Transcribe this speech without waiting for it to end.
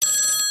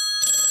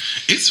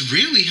It's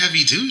really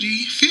heavy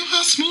duty. Feel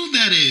how smooth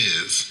that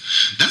is.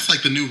 That's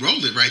like the new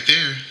Roll It right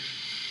there.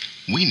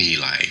 We need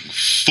like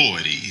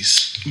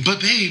 40s. But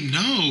babe,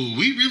 no.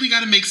 We really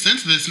got to make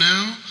sense of this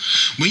now.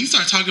 When you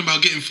start talking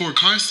about getting 4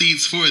 car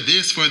seats for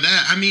this, for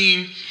that, I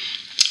mean,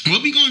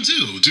 what we gonna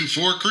do? Do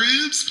 4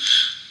 cribs?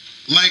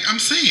 Like I'm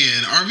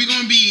saying, are we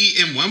gonna be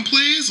in one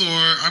place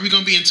or are we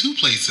gonna be in 2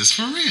 places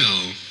for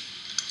real?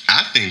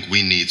 I think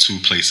we need 2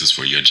 places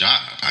for your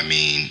job. I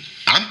mean,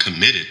 I'm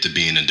committed to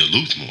being in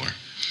Duluth more.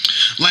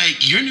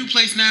 Like, your new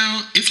place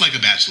now, it's like a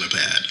bachelor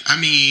pad. I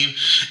mean,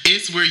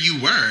 it's where you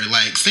were,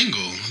 like,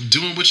 single,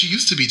 doing what you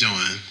used to be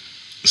doing.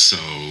 So,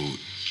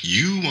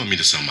 you want me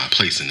to sell my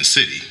place in the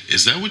city.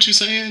 Is that what you're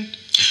saying?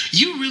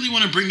 You really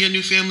want to bring your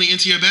new family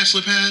into your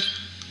bachelor pad?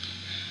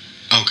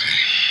 Okay.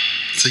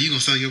 So you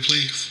gonna sell your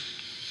place?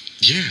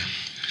 Yeah.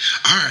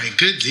 All right,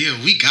 good deal.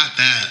 We got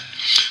that.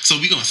 So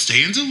we gonna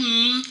stay in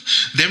Duluth,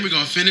 then we're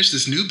gonna finish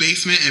this new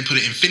basement and put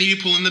an infinity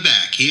pool in the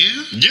back,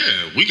 yeah?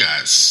 Yeah, we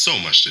got so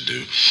much to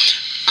do.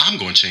 I'm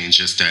gonna change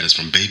your status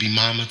from baby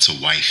mama to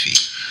wifey.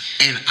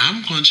 And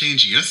I'm gonna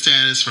change your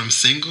status from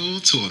single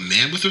to a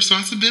man with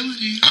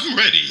responsibilities. I'm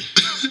ready.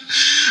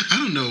 I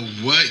don't know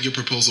what your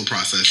proposal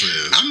process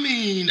is. I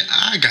mean,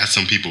 I got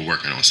some people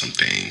working on some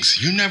things.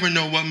 You never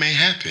know what may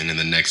happen in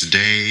the next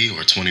day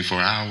or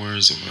 24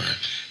 hours or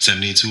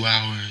 72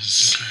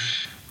 hours.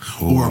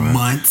 Okay. Or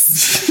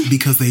months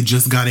because they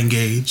just got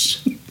engaged.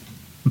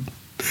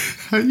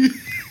 Okay.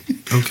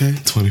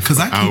 24 Because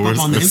I keep up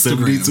on the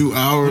Instagram. 72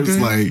 hours. Okay?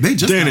 Like, they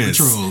just Dennis.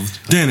 got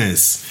betrothed.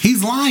 Dennis.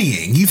 He's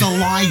lying. He's a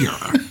liar.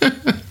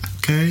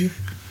 Okay.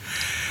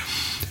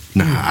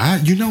 Nah,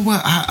 you know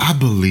what? I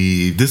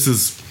believe this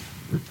is.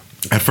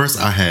 At first,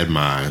 I had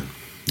my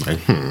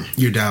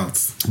your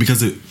doubts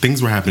because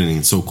things were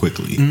happening so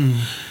quickly.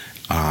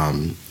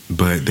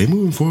 But they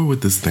moving forward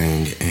with this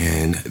thing,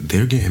 and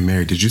they're getting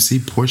married. Did you see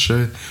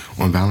Portia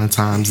on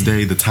Valentine's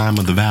Day, the time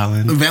of the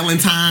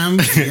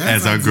Valentine's? Yes,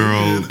 as our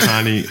girl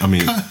Connie. I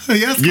mean,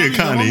 yes, yeah,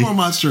 Connie. One more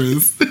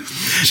monstrous.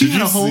 She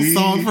had a whole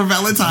song for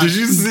Valentine's. Did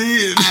you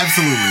see it?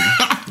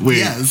 Absolutely. Wait,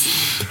 yes.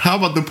 How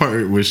about the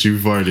part where she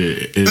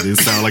farted and it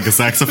sounded like a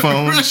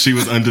saxophone? She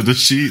was under the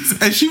sheets.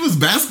 And she was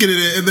basking in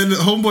it, and then the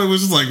homeboy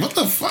was just like, what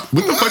the fuck?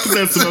 What the fuck is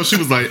that smell? She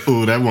was like,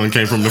 oh, that one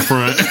came from the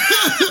front.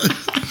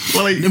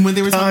 Like, and when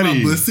they were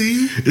talking about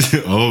Bussy?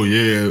 Oh,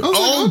 yeah.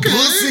 Oh, like, okay.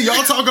 Bussy.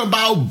 Y'all talking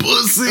about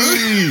Bussy.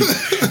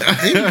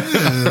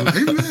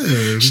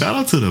 Amen. Shout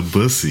out to the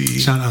Bussy.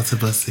 Shout out to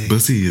Bussy.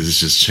 Bussy is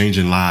just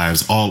changing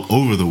lives all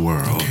over the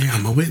world. Okay,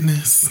 I'm a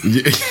witness.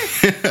 Yeah.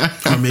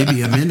 Or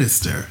maybe a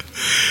minister.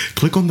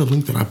 Click on the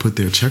link that I put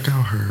there. Check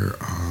out her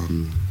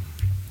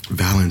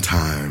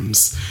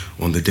Valentine's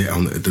on the day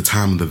at the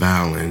time of the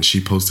vow, and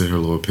she posted her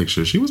little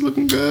picture. She was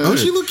looking good. Oh,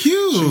 she looked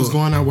cute. She was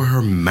going out with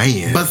her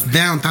man. Bust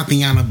down,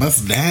 Tatiana.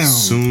 Bust down.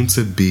 Soon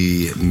to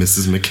be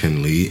Mrs.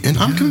 McKinley, and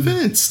I'm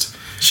convinced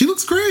she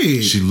looks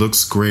great. She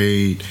looks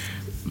great.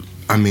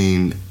 I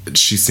mean,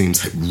 she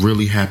seems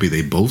really happy.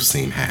 They both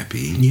seem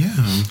happy. Yeah,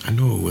 I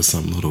know it was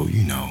some little,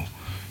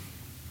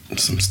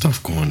 some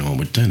stuff going on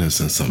with Dennis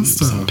and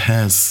some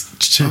past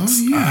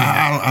chicks. Oh,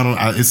 yeah. I don't.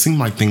 It seemed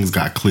like things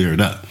got cleared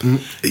up. Who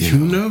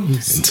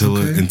knows?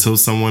 Until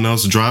someone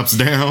else drops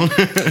down.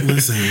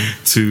 Listen,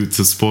 to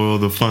spoil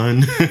the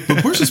fun.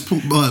 But Portia's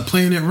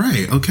playing it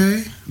right,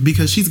 okay?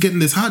 Because she's getting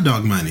this hot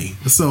dog money.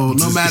 So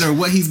no matter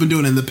what he's been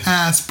doing in the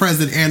past,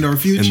 present, and or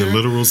future, in the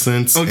literal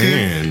sense,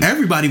 okay, and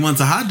everybody wants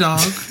a hot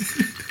dog.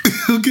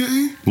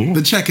 Okay, yeah.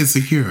 The check is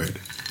secured.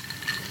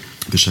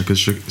 The check is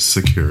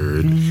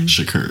secured.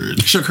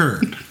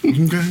 Secured.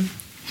 Okay.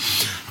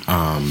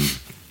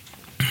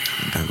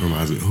 That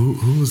reminds me.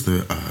 Who was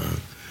the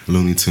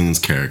Looney Tunes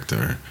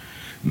character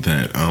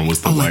that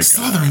was the white guy?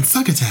 Southern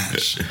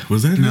Succotash.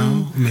 Was that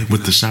no? Maybe with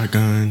not. the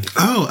shotgun?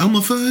 Oh, Elmer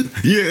Fudd.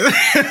 Yeah.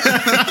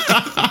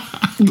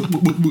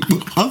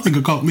 I think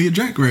I caught me a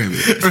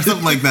jackrabbit or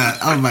something like that.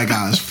 Oh my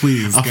gosh!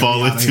 Please. I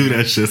fall into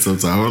that shit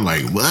sometimes. I'm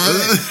like,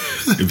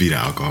 what? It'd be the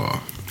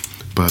alcohol.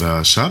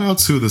 But shout out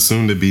to the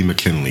soon-to-be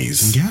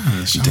McKinleys.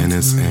 Yeah,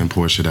 Dennis and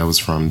Portia. That was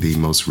from the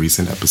most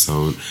recent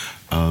episode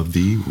of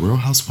the Real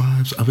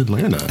Housewives of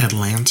Atlanta.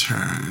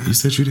 You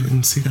said you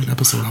didn't see that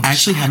episode. I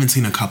actually haven't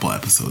seen a couple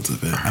episodes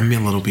of it. I'm a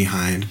little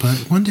behind, but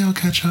one day I'll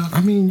catch up. I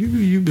mean,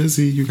 you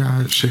busy. You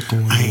got shit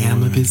going on. I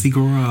am a busy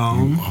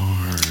girl. You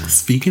are.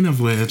 Speaking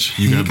of which,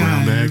 you got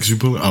brown bags you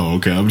pull. Oh,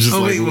 okay. I'm just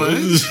like, wait,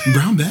 what?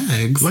 Brown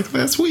bags? Like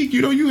last week,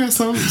 you had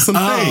some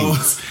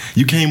things.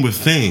 You came with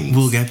things.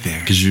 We'll get there.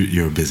 Because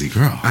you're a busy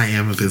girl. I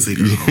am a busy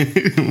girl.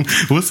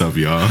 What's up,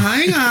 y'all?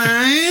 Hi,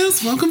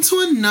 guys. Welcome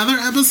to another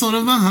episode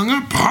of the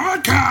Hunger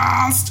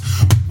Podcast,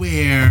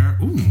 where,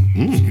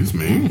 excuse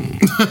me,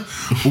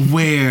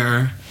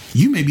 where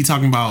you may be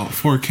talking about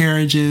 4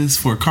 carriages,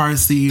 4 car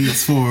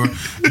seats,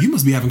 you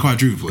must be having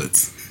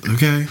quadruplets,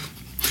 okay?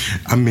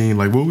 I mean,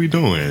 like, what are we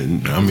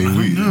doing? I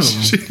mean,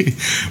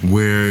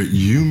 where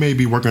you may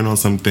be working on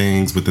some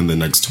things within the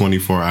next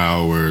 24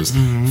 hours,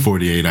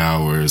 48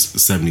 hours,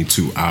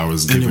 72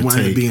 hours, give or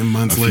take, being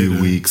months a few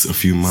weeks, a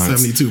few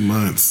months. 72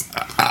 months.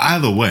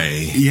 Either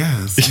way.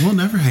 Yes, we'll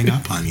never hang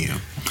up on you.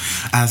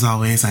 As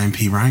always, I am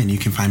P. Ryan. You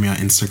can find me on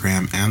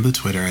Instagram and the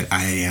Twitter at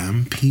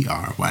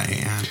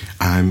IAMPRYAN.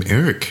 I'm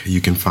Eric.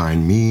 You can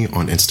find me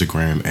on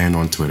Instagram and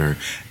on Twitter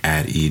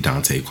at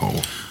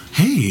eDanteCole.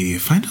 Hey,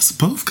 find us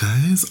both,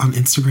 guys, on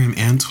Instagram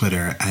and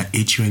Twitter at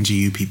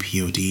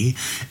HUNGUPPOD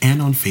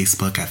and on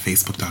Facebook at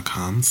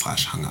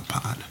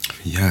facebook.com/hunguppod.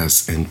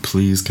 Yes, and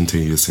please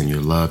continue to send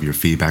your love, your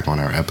feedback on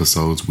our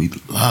episodes. We'd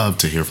love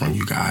to hear from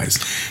you guys.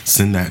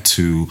 Send that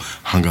to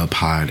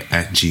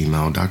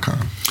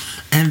hunguppod@gmail.com.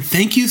 And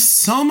thank you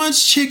so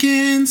much,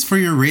 chickens, for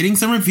your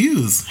ratings and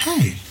reviews.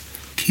 Hey,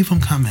 keep them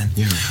coming.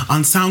 Yeah.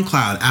 On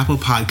SoundCloud, Apple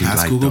Podcasts,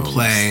 like Google those.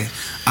 Play,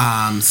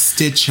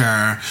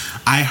 Stitcher,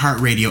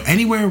 iHeartRadio,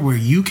 anywhere where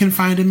you can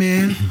find a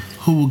man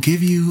who will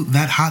give you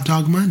that hot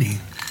dog money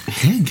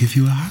and give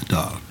you a hot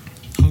dog.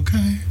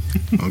 Okay.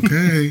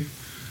 Okay.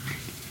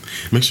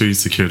 Make sure you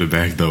secure the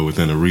bag, though,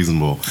 within a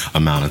reasonable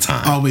amount of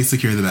time. Always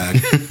secure the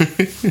bag.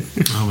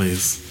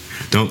 Always.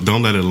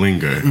 Don't let it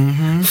linger.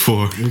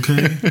 For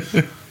Okay.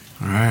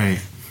 All right.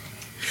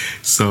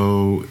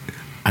 So,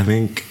 I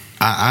think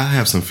I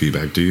have some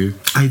feedback. Do you?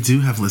 I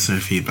do have listener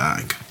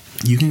feedback.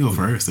 You can go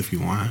first if you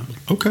want.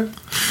 Okay.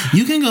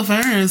 You can go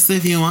first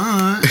if you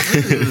want.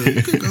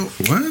 You can go.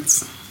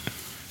 What?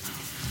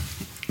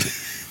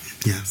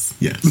 Yes.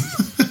 Yes.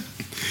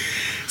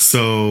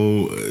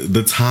 So,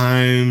 the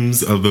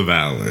Times of the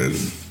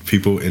Valen.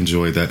 People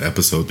enjoyed that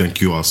episode.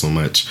 Thank you all so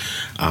much.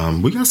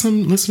 We got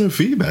some listener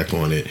feedback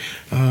on it.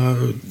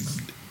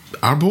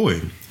 Our boy,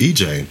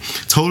 EJ,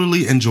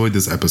 totally enjoyed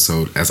this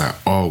episode, as I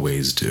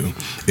always do.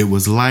 It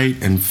was light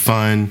and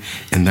fun,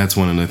 and that's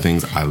one of the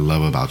things I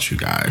love about you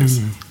guys.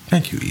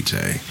 Thank you,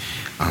 EJ.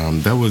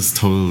 That was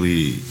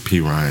totally P.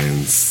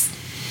 Ryan's...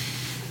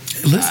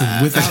 Listen,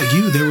 without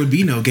you, there would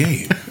be no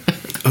game.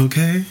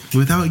 Okay?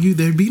 Without you,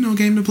 there'd be no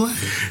game to play.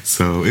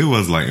 So it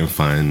was light and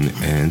fun,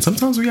 and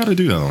sometimes we got to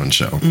do that on the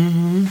show.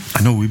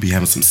 I know we be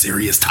having some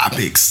serious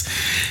topics.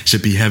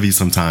 Should be heavy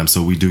sometimes,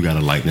 so we do got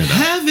to lighten it up.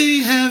 Heavy.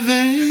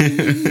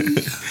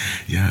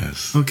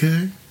 Yes.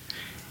 Okay.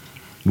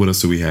 What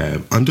else do we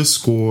have?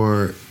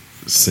 _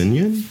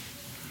 Senyon?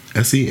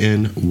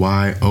 SENYON_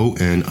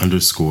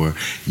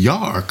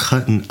 Y'all are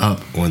cutting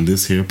up on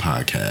this here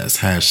podcast.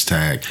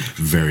 #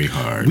 very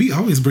hard. We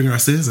always bring our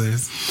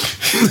scissors.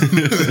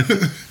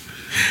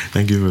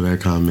 Thank you for that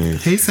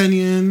comment. Hey,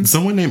 Senyon.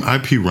 Someone named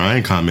IP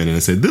Ryan commented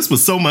and said, "This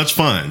was so much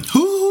fun."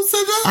 Who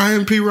said that? I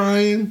am P.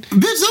 Ryan.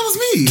 Bitch, that was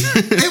me.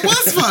 It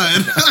was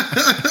fun.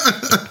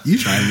 You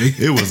tried me.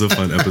 It was a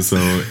fun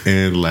episode.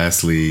 And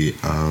lastly,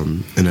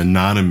 an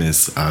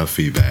anonymous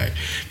feedback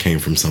came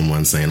from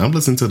someone saying, "I'm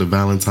listening to the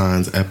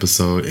Valentine's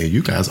episode and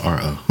you guys are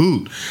a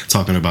hoot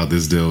talking about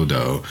this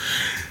dildo."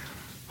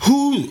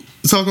 Who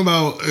talking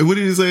about, what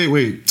did he say?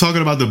 Wait,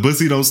 talking about the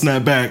pussy don't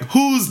snap back.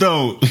 Who's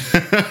don't?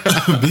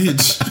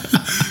 Bitch,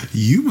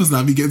 you must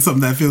not be getting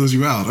something that fills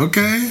you out,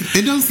 okay?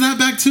 It don't snap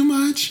back too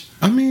much.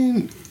 I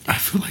mean, I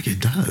feel like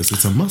it does.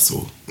 It's a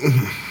muscle.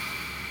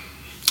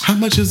 How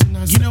much is it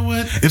not? You know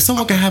what? If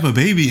someone can have a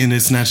baby and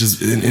it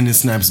snatches and it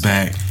snaps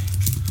back.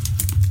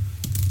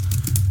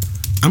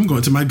 I'm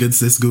going to my good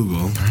sis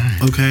Google.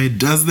 Okay,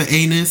 does the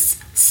anus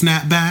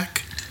snap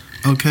back?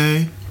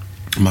 Okay.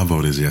 My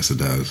vote is yes, it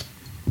does.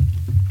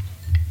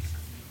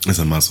 It's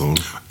a muscle.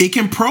 It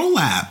can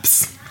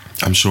prolapse.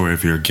 I'm sure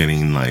if you're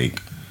getting like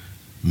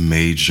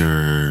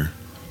major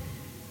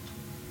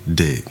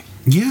dick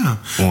Yeah.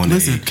 on a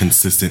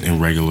consistent and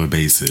regular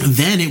basis,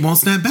 then it won't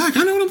snap back.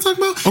 I know what I'm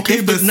talking about. okay,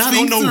 If but the not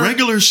on no sphincter-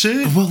 regular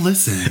shit. Well,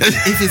 listen.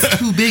 If it's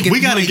too big and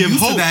We gotta you ain't give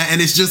used to hope. that,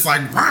 and it's just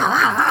like.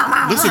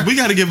 Listen, we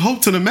got to give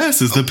hope to the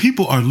masses. The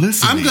people are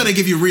listening. I'm gonna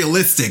give you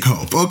realistic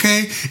hope,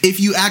 okay? If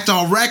you act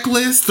all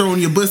reckless,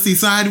 throwing your pussy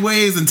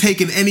sideways and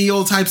taking any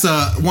old types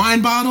of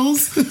wine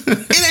bottles, it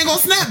ain't gonna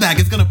snap back.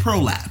 It's gonna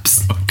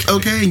prolapse,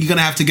 okay? And you're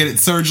gonna have to get it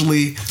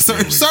surgically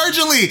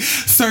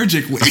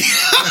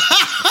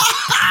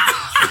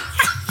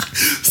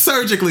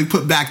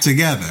put back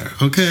together,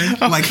 okay?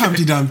 Like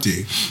Humpty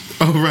Dumpty.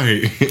 Oh,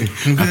 right.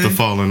 After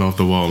falling off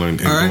the wall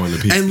and All right? going to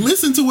pieces. And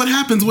listen to what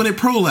happens when it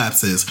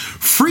prolapses.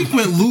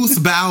 Frequent loose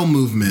bowel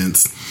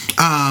movements,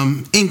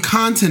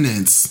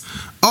 incontinence,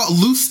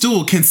 loose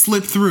stool can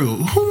slip through.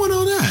 Who want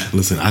all that?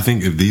 Listen, I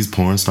think if these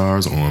porn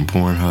stars on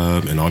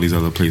Pornhub and all these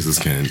other places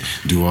can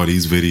do all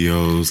these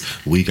videos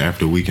week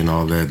after week and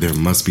all that, there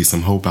must be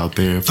some hope out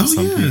there for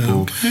some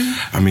people. Okay.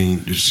 I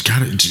mean, you just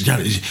gotta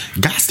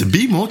to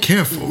be more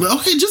careful.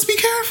 Okay, just be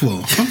careful.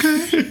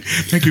 Okay.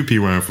 Thank you, P.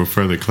 Ryan, for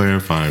further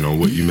clarifying on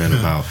what you meant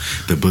about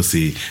the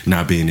pussy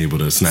not being able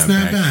to snap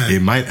back.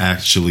 It might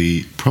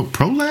actually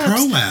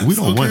prolapse. We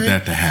don't want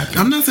that to happen.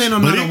 I'm not saying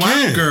I'm not a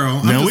wild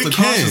girl. I'm just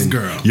a cautious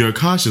girl. You're a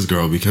cautious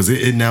girl because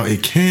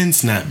it can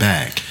snap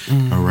back.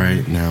 All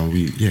right, now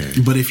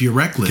But if you're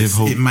reckless,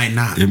 it might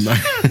not. It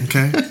might.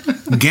 Okay.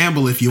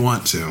 Gamble if you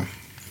want to.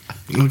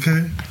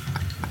 Okay.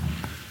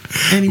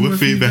 Any What more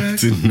feedback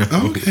to know?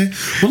 Okay.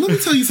 Well, let me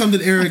tell you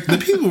something, Eric. The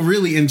people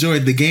really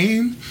enjoyed the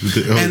game,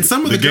 and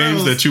some of the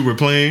games girls, that you were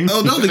playing.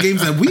 Oh no, the games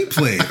that we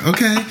played.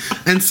 Okay,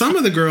 and some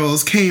of the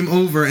girls came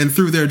over and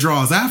threw their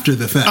draws after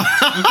the fact.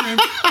 Okay.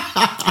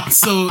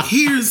 So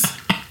here's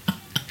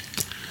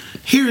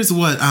Here's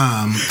what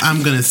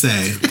I'm gonna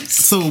say.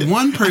 So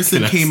one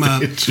person came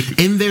up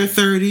in their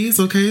 30s,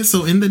 okay,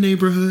 so in the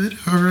neighborhood,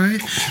 all right.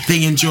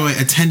 They enjoy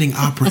attending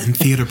opera and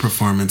theater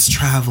performance,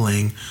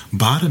 traveling,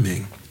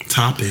 bottoming,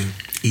 topping,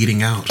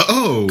 eating out,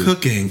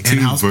 cooking, and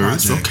house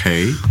project.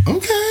 Okay.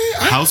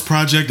 House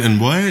project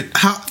and what?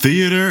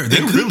 Theater.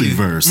 They're really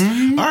versed.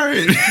 Mm-hmm. All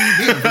right.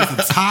 They're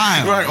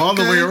versatile. Right, all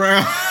the way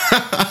around.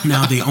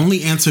 Now, they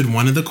only answered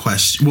one of the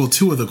questions, well,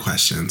 two of the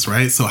questions,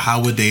 right? So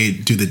how would they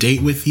do the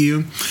date with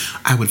you?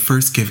 I would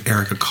first give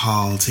Eric a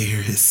call to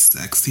hear his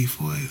sexy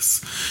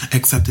voice.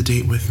 Accept a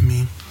date with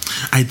me.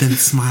 I'd then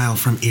smile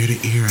from ear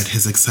to ear at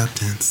his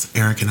acceptance.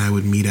 Eric and I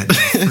would meet at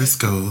Del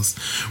Frisco's,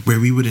 where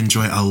we would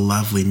enjoy a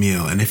lovely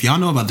meal. And if y'all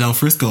know about Del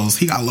Frisco's,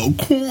 he got a little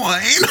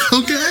coin,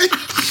 okay?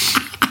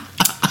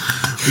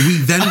 We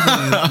then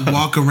would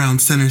walk around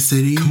Center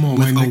City with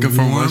a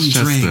warm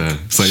drink,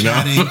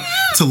 chatting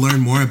to learn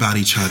more about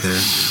each other.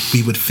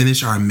 We would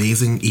finish our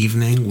amazing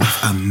evening with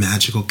a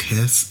magical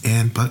kiss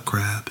and butt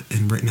grab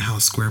in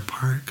Rittenhouse Square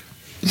Park.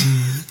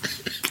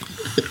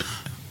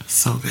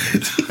 So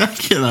good. I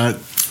cannot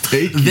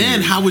take you.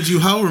 Then, how would you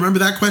hoe? Remember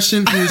that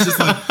question? He was just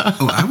like,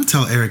 I would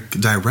tell Eric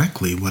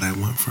directly what I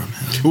want from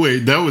him.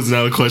 Wait, that was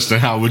not a question.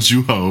 How would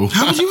you hoe?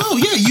 How would you hoe?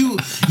 Yeah,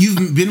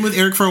 you've been with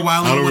Eric for a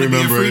while. And I don't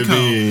remember it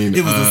being.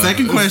 It was the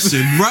second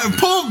question. Right,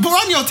 pull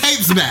on your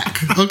tapes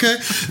back, okay?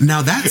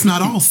 Now, that's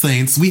not all,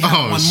 Saints. We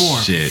have one more.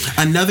 Shit.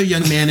 Another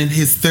young man in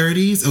his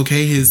 30s,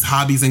 okay? His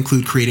hobbies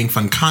include creating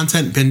fun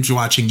content, binge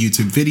watching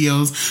YouTube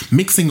videos,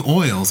 mixing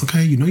oils,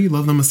 okay? You know you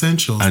love them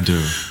essentials. I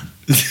do.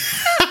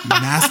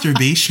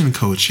 Masturbation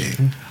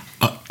coaching.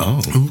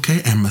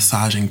 Okay, and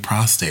massaging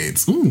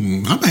prostates.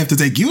 I might have to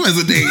take you as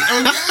a date.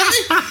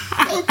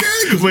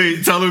 Okay.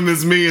 Wait, tell him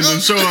it's me and then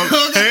show up.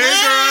 Okay. Hey,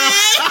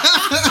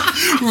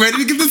 girl. Ready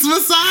to get this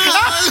massage?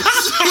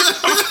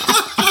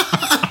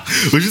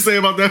 What'd you say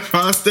about that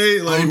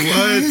prostate? Like,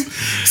 what?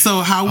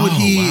 So how would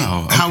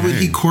how would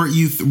he court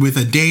you with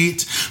a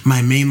date?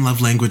 My main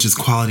love language is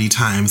quality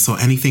time. So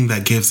anything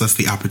that gives us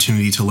the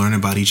opportunity to learn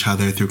about each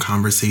other through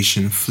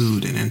conversation,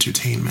 food, and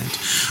entertainment.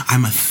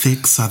 I'm a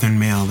thick Southern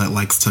male that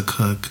likes to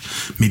cook.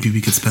 Maybe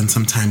we could spend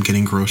some time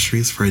getting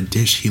groceries for a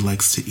dish he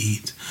likes to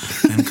eat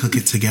and cook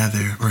it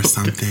together or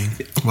something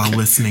while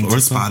listening to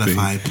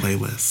Spotify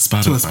playlists.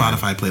 To a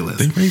Spotify playlist.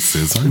 They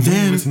racist.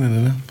 Then, listening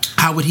to them.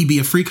 How would he be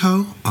a freak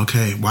hoe?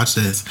 Okay, watch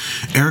this.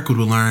 Eric would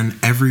learn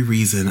every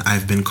reason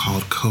I've been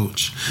called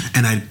coach,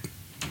 and I'd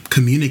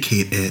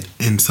communicate it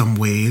in some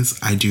ways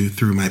I do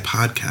through my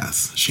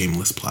podcast.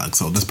 Shameless plug.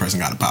 So this person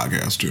got a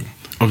podcast too.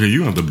 Okay,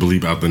 you have to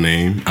bleep out the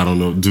name. I don't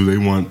know. Do they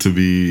want to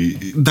be?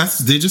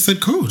 They just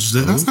said coach.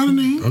 That's not a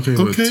name. Okay,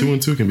 but 2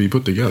 and 2 can be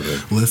put together.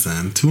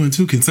 Listen, 2 and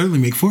 2 can certainly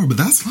make 4, but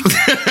that's fine.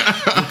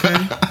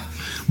 Okay.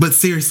 But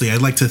seriously,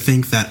 I'd like to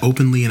think that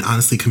openly and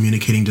honestly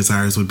communicating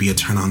desires would be a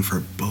turn on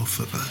for both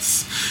of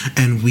us.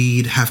 And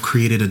we'd have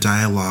created a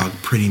dialogue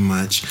pretty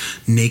much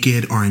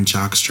naked or in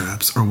jock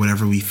straps or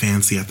whatever we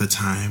fancy at the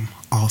time.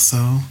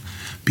 Also,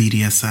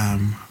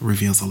 BDSM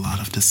reveals a lot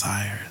of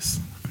desires.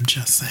 I'm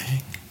just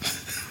saying.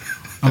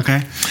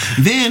 Okay.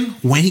 Then,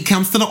 when he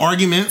comes to the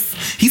arguments,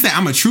 he said,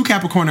 I'm a true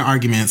Capricorn in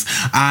arguments.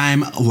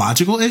 I'm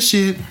logical as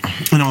shit.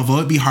 And although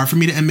it'd be hard for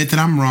me to admit that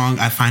I'm wrong,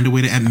 I find a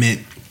way to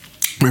admit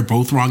we're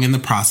both wrong in the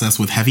process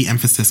with heavy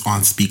emphasis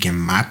on speaking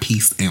my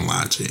piece and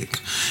logic.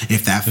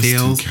 If that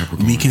fails,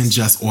 we can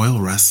just oil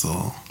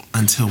wrestle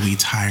until we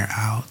tire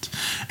out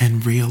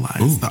and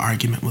realize the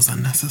argument was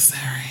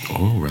unnecessary.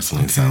 Oh,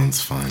 wrestling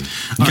sounds fun.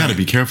 You got to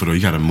be careful though.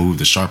 You got to move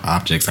the sharp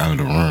objects out of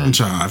the room.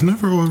 I've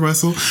never oil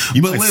wrestled.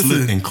 You might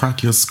slip and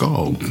crack your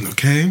skull.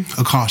 Okay,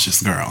 a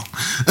cautious girl.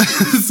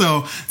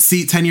 So,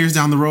 see, 10 years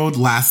down the road,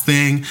 last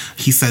thing,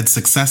 he said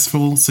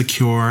successful,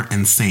 secure,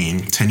 and sane.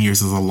 10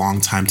 years is a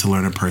long time to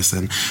learn a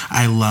person.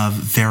 I love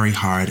very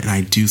hard, and I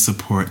do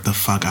support the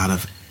fuck out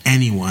of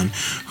anyone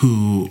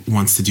who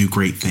wants to do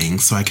great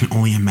things. So I can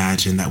only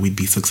imagine that we'd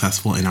be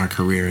successful in our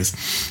careers,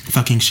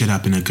 fucking shit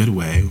up in a good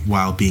way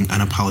while being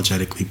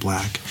unapologetically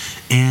black.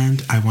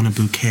 And I want a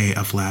bouquet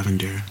of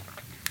lavender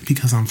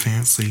because I'm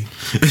fancy.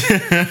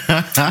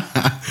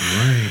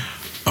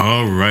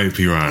 All right,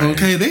 P-Ryan.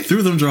 Okay, they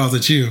threw them draws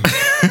at you.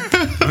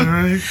 All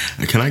right.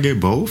 Can I get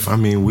both? I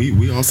mean,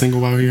 we all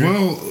single out here.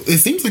 Well, it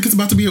seems like it's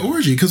about to be an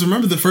orgy because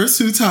remember the first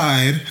 2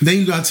 tied, then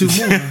you got 2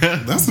 more.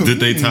 Did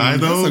they tie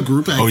though? That's a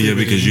group activity. Oh yeah,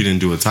 because you didn't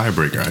do a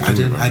tiebreaker. I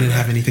didn't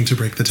have anything to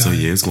break the tie. So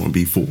yeah, it's gonna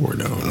be 4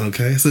 though.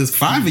 Okay, so it's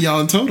 5 of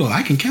y'all in total.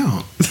 I can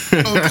count.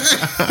 Okay.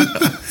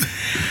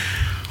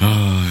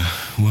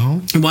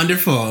 Well,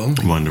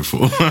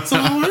 wonderful. So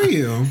how are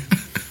you?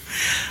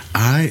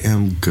 I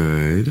am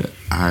good.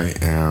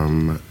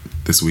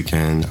 This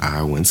weekend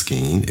I went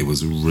skiing. It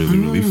was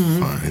really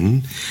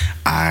fun.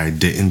 I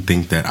didn't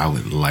think that I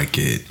would like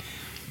it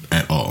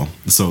at all.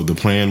 So the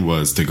plan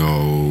was to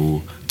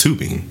go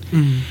tubing.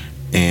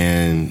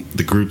 And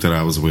the group that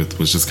I was with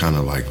was just kind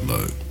of like,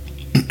 look,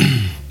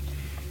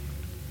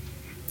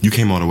 you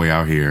came all the way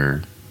out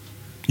here.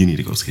 You need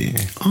to go skiing.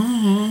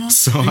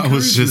 So I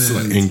was just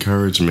like,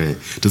 encouragement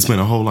to spend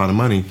a whole lot of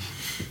money.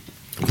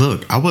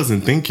 Look, I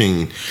wasn't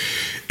thinking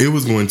it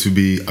was going to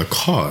be a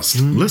cost.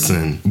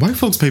 Listen, white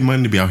folks pay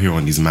money to be out here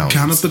on these mountains.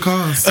 Count up the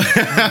cost.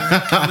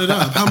 Count it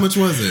up. How much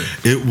was it?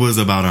 It was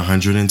about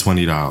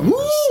 $120.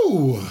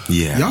 Woo!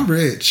 Yeah. Y'all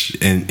rich.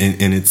 And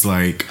it's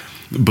like,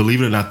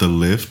 believe it or not, the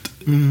lift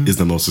is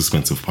the most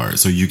expensive part.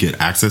 So you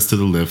get access to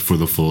the lift for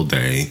the full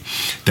day.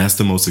 That's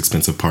the most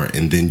expensive part.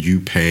 And then you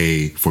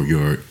pay for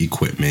your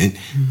equipment.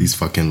 These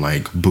fucking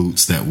like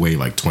boots that weigh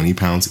like 20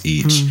 pounds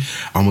each.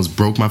 I almost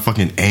broke my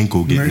fucking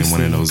ankle getting in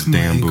one of those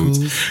damn boots.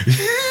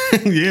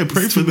 Yeah,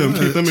 pray for them.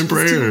 Keep them in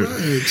prayer.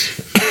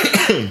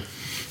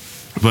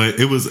 But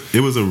it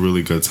was a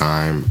really good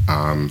time.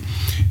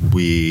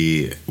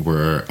 We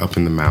were up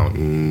in the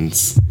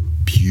mountains.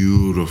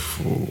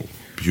 Beautiful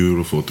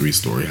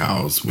 3-story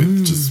house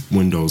with just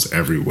windows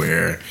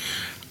everywhere.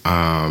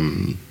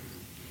 Out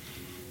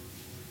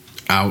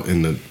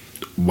in the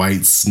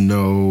white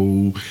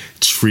snow,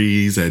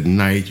 trees at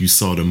night, you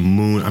saw the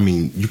moon. I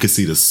mean, you could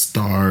see the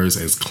stars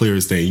as clear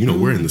as day. You know,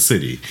 we're in the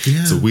city,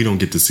 so we don't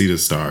get to see the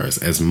stars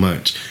as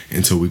much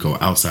until we go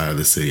outside of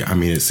the city. I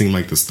mean, it seemed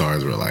like the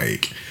stars were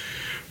like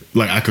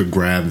I could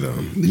grab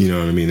them, you know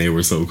what I mean? They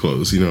were so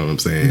close, you know what I'm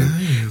saying?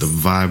 Nice. The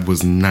vibe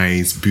was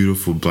nice,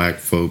 beautiful black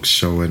folks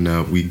showing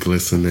up, we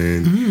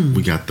glistening,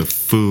 we got the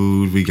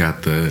food, we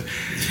got the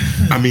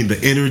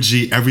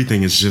energy,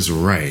 everything is just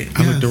right.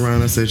 I looked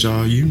around, I said,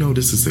 y'all, you know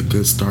this is a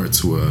good start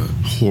to a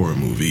horror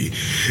movie.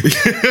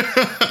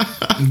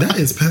 That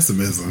is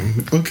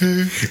pessimism,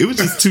 okay? It was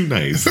just too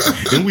nice.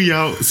 And we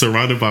out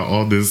surrounded by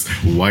all this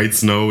white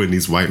snow and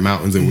these white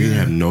mountains, and we didn't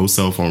have no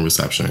cell phone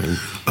reception.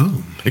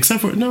 Oh.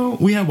 Except for,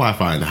 we had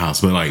Wi-Fi in the house,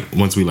 but like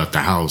once we left the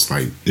house,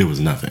 like it was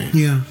nothing.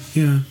 Yeah.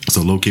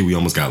 So low-key, we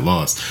almost got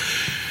lost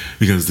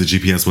because the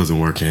GPS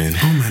wasn't working.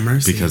 Oh, my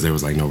mercy. Because there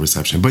was like no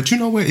reception. But you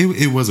know what?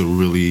 It was a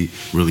really,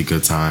 really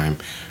good time.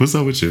 What's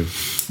up with you?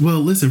 Well,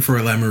 listen,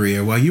 for La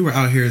Maria, while you were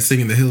out here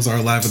singing The Hills Are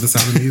Alive with the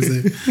Sound of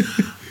Music,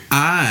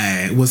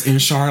 I was in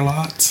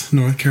Charlotte,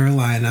 North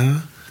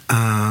Carolina.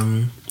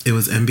 It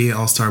was NBA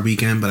All-Star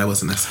Weekend, but I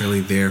wasn't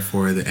necessarily there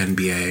for the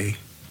NBA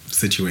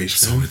situation.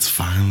 So it's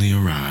finally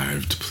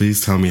arrived.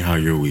 Please tell me how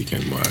your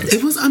weekend was.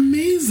 It was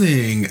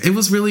amazing. It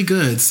was really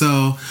good.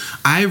 So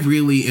I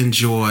really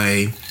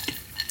enjoy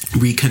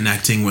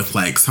reconnecting with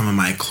like some of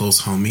my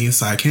close homies.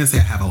 So I can't say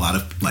I have a lot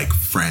of like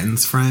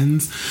friends,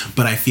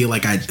 but I feel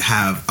like I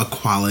have a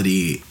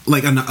quality,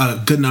 like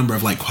a good number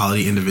of like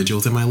quality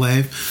individuals in my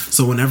life.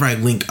 So whenever I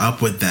link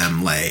up with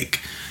them, like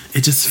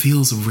it just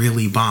feels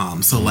really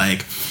bomb. So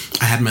like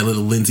I had my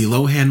little Lindsay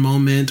Lohan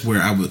moment where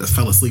I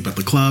fell asleep at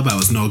the club. I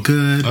was no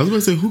good. I was about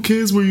to say, who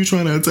cares were you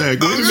trying to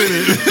attack? Wait a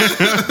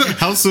minute.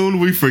 How soon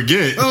we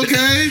forget?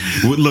 Okay.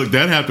 Look,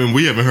 that happened.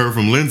 We haven't heard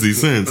from Lindsay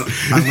since.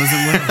 I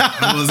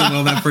wasn't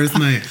well that first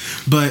night.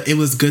 But it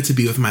was good to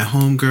be with my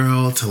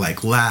homegirl, to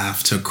like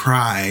laugh, to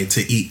cry,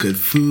 to eat good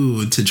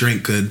food, to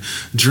drink good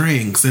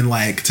drinks, and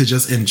like to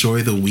just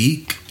enjoy the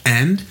week.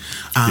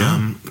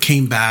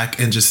 Came back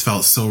and just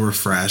felt so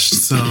refreshed.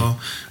 So I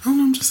don't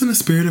know, I'm just in a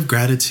spirit of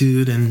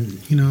gratitude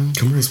and, you know.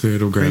 Come on,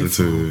 spirit of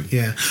gratitude. Grateful.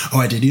 Yeah. Oh,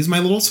 I did use my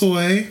little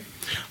toy.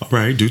 All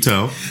right, do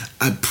tell.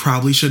 I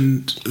probably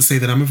shouldn't say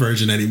that I'm a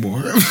virgin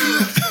anymore.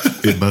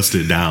 It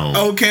busted down.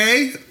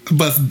 Okay.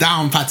 Bust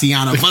down,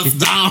 Tatiana. Bust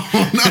down.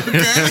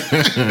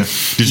 Okay.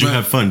 Did you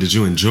have fun? Did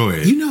you enjoy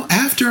it? You know,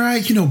 after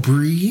I,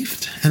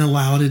 breathed and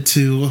allowed it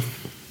to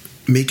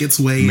make its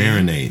way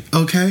marinate.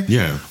 Okay.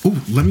 Yeah. Ooh,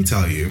 let me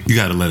tell you. You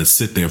got to let it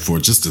sit there for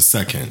just a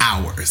second.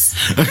 Hours.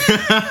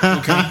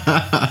 Okay.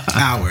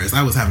 Hours.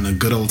 I was having a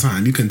good old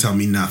time. You couldn't tell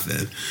me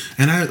nothing.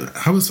 And I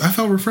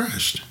felt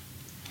refreshed.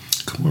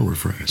 Come on,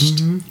 refreshed.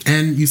 Mm-hmm.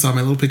 And you saw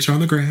my little picture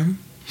on the gram.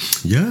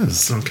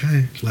 Yes.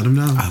 Okay. Let them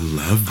know. I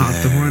love that.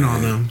 Hop the horn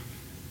on them.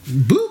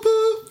 Boop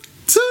boop.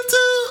 Toot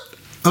toot.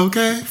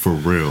 Okay. For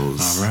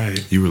reals. All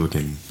right. You were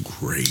looking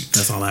great.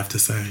 That's all I have to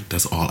say.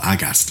 That's all I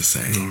got to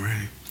say. All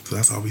right. So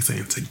that's all we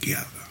saying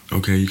together.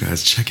 Okay, you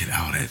guys check it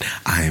out at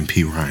IMP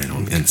Ryan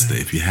on Insta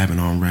if you haven't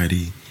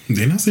already.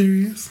 They're not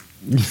serious.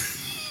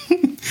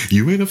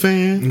 You ain't a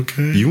fan.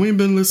 Okay. You ain't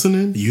been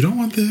listening. You don't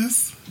want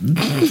this.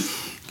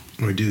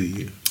 Or do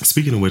you?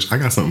 Speaking of which, I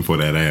got something for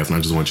that ass, and I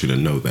just want you to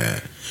know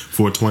that.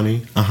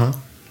 420.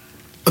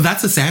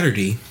 That's a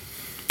Saturday.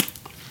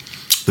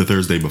 The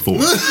Thursday before.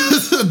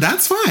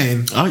 That's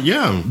fine.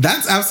 Yeah.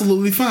 That's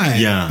absolutely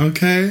fine. Yeah.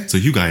 Okay. So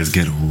you guys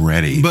get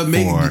ready for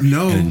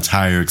an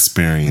entire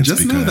experience.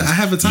 Just know that I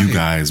have a type. You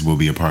guys will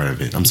be a part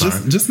of it. I'm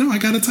sorry. Just know I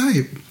got a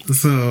type.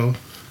 So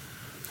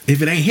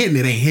if it ain't hitting,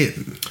 it ain't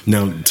hitting.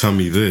 Now, tell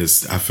me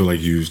this. I feel like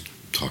you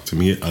talk to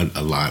me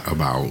a lot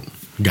about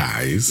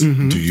guys.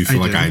 Mm-hmm. Do you feel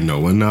like I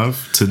know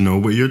enough to know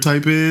what your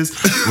type is?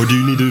 Or do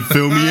you need to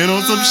fill me in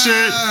on some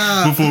shit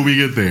before we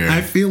get there? I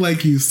feel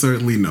like you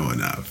certainly know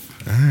enough.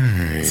 All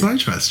right. So I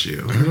trust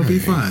you. It'll be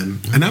fun.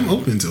 And I'm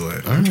open to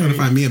it. I'm trying to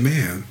find me a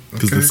man.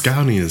 Because the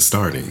scouting is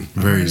starting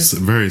very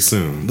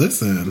soon.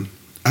 Listen,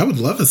 I would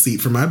love a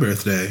seat for my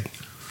birthday.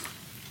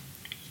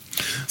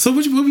 So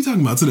what are we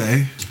talking about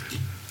today?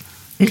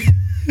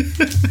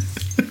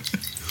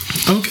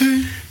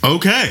 Okay.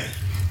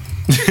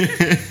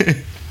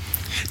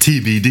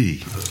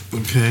 TBD.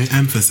 Okay,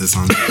 emphasis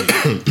on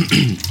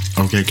that.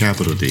 Okay,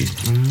 capital D.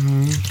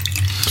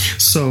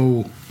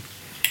 So,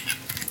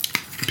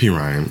 P.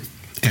 Ryan,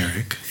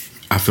 Eric,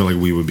 I feel like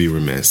we would be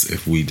remiss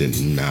if we did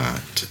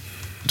not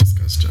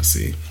discuss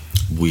Jussie.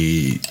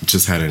 We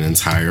just had an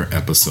entire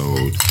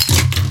episode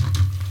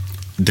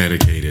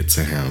dedicated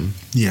to him.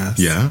 Yes.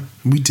 Yeah?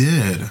 We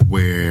did.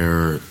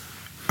 Where,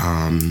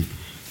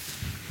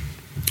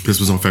 this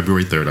was on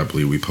February 3rd, I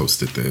believe we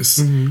posted this.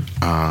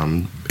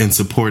 In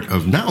support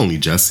of not only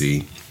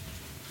Jussie,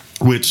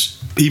 which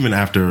even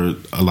after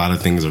a lot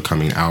of things are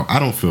coming out, I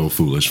don't feel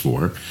foolish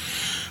for.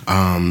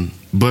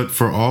 But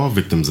for all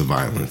victims of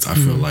violence, I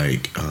feel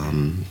like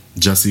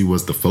Jussie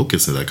was the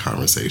focus of that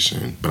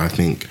conversation. But I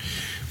think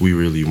we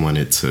really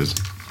wanted to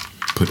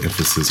put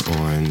emphasis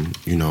on,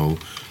 you know,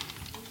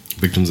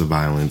 victims of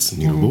violence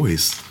need a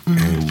voice,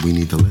 and we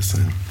need to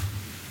listen.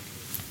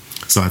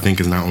 So I think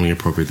it's not only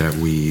appropriate that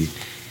we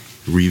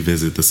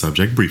revisit the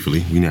subject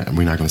briefly. We're not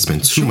going to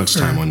spend too much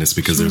time on this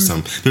because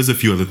there's a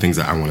few other things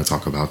that I want to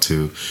talk about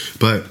too.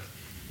 But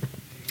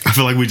I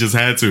feel like we just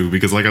had to,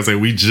 because like I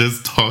said, we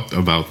just talked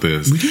about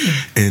this.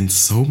 And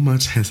so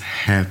much has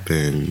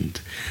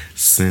happened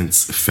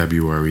since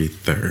February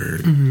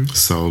 3rd.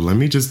 So let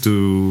me just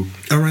do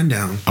a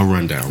rundown.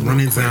 Run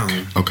it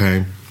down.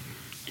 Okay.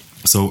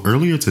 So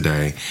earlier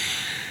today,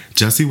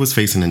 Jussie was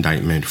facing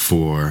indictment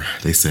for,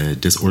 they said,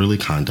 disorderly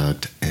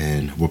conduct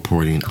and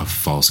reporting a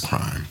false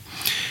crime.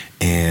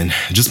 And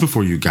just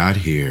before you got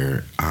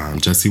here,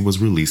 Jussie was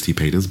released. He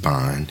paid his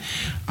bond.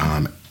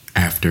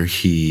 After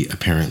he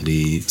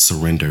apparently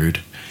surrendered,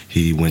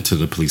 he went to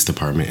the police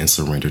department and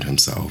surrendered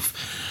himself.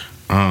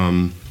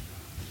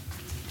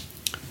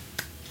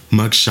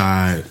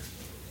 Mugshot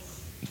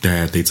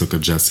that they took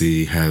of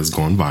Jussie has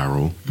gone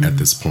viral at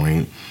this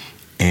point.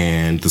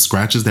 And the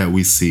scratches that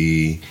we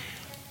see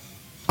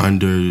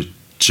under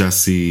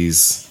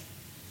Jussie's,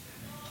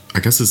 I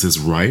guess it's his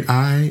right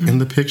eye in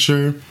the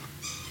picture,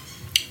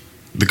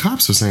 the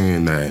cops are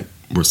saying that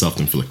were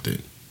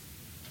self-inflicted.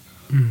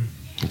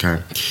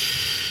 Okay.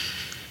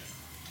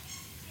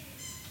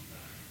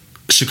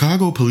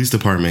 Chicago Police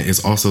Department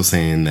is also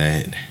saying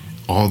that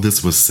all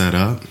this was set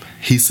up.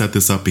 He set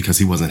this up because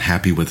he wasn't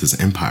happy with his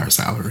Empire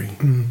salary,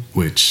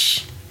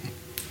 which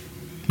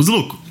was a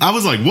little, I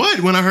was like, what?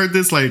 When I heard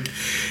this, like,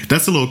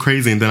 that's a little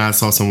crazy. And then I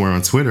saw somewhere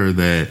on Twitter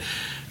that,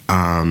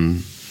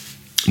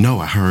 no,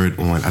 I heard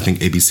on, I think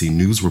ABC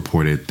News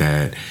reported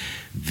that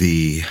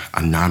the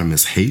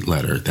anonymous hate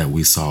letter that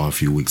we saw a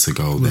few weeks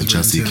ago that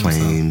Jussie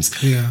claims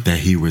that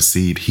he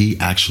received, he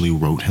actually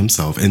wrote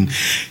himself. And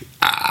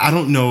I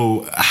don't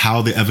know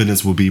how the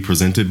evidence will be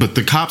presented, but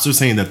the cops are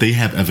saying that they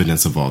have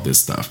evidence of all this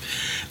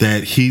stuff,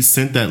 that he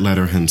sent that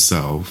letter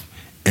himself.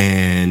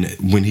 And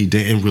when he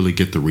didn't really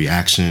get the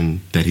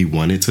reaction that he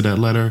wanted to that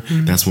letter,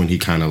 that's when he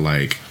kind of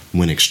like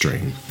went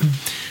extreme.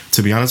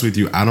 To be honest with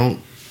you, I don't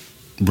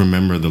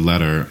remember the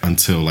letter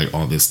until like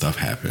all this stuff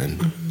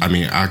happened. I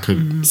mean, I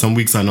could, some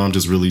weeks I know I'm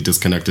just really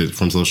disconnected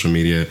from social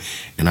media,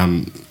 and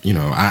I'm, you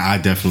know, I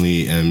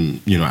definitely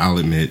am, you know, I'll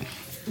admit,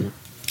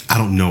 I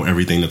don't know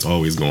everything that's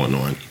always going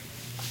on.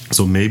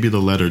 So maybe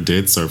the letter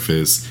did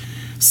surface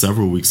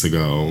several weeks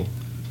ago.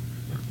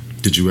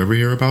 Did you ever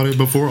hear about it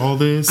before all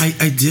this?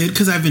 I did,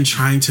 because I've been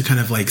trying to kind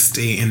of like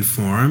stay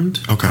informed.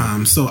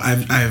 Okay. So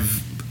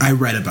I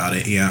read about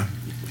it. Yeah.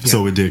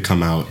 So it did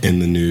come out in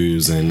the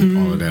news and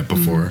all of that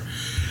before.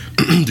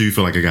 Do you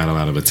feel like it got a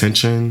lot of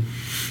attention?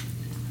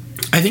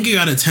 I think it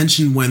got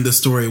attention when the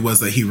story was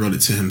that he wrote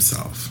it to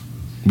himself,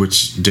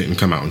 which didn't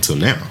come out until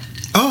now.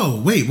 Oh,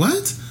 wait,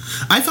 what?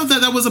 I thought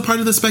that was a part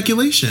of the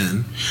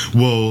speculation.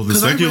 Well, the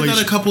speculation, I read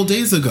that a couple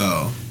days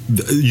ago.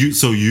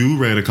 You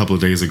read a couple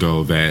of days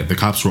ago that the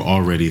cops were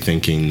already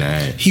thinking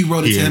that he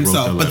wrote it to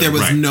himself, but there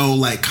was no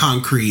like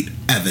concrete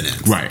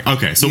evidence. Right.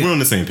 Okay. So we're on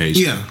the same page.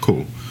 Yeah.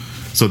 Cool.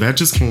 So that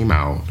just came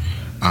out.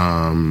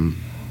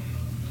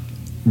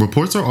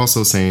 Reports are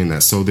also saying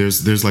that, so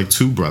there's like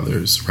two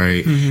brothers,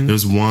 right?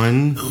 There's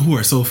one who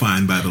are so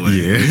fine, by the way.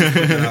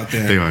 Yeah, out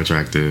there. They are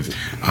attractive.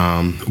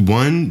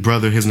 One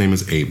brother, his name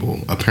is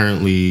Abel.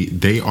 Apparently,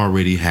 they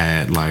already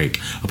had like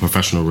a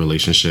professional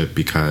relationship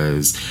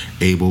because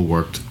Abel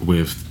worked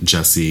with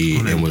Jussie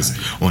and was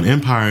on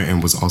Empire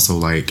and was also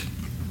like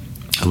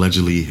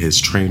allegedly his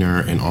trainer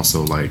and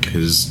also like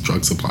his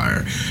drug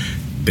supplier.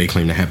 They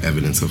claim to have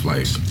evidence of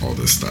like all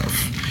this stuff,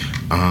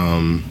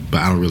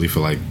 but I don't really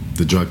feel like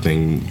the drug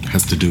thing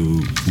has to do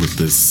with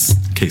this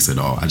case at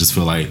all. I just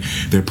feel like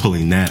they're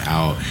pulling that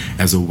out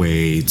as a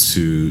way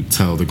to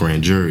tell the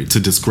grand jury to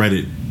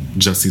discredit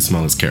Jussie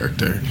Smollett's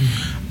character,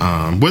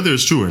 whether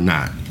it's true or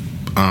not.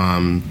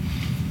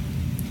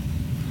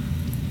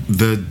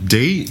 The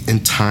date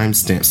and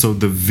timestamp. So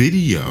the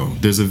video,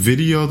 there's a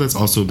video that's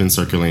also been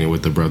circulating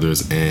with the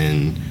brothers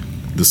in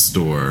the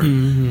store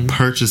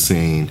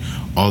purchasing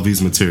all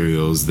these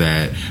materials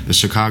that the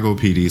Chicago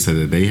PD said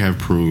that they have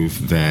proof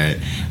that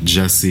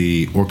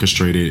Jussie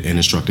orchestrated and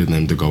instructed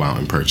them to go out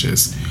and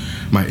purchase.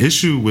 My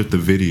issue with the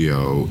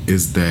video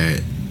is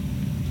that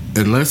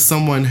unless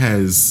someone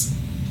has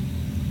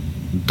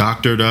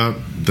doctored up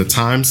the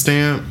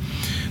timestamp,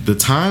 The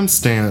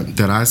timestamp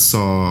that I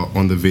saw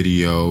on the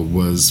video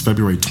was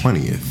February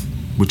 20th,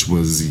 which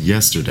was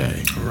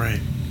yesterday. All right.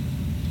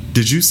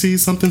 Did you see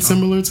something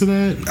similar to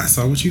that? I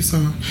saw what you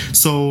saw.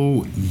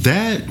 So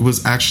that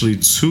was actually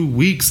 2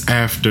 weeks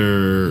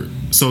after.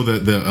 So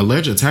the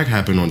alleged attack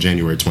happened on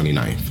January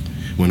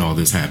 29th when all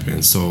this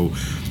happened. So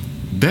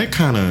that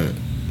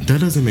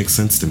doesn't make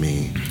sense to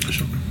me.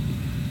 Sure.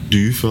 Do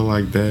you feel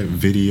like that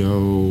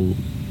video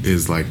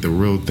is like the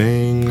real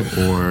thing,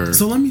 or?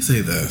 So let me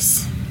say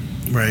this,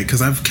 right? Because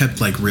I've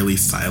kept like really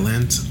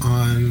silent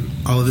on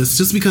all of this,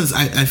 just because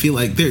I feel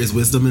like there is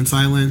wisdom in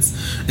silence,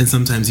 and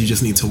sometimes you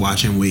just need to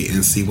watch and wait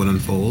and see what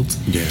unfolds.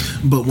 Yeah.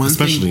 But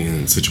especially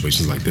in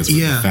situations like this,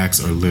 where the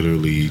facts are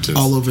literally just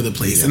all over the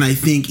place. Yeah. And I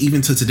think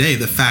even to today,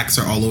 the facts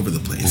are all over the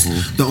place.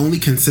 Mm-hmm. The only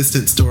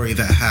consistent story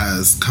that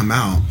has come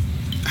out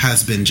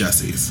has been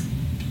Jesse's.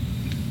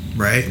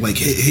 Right? Like,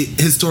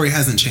 his story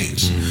hasn't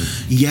changed.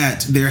 Mm-hmm.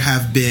 Yet, there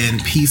have been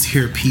piece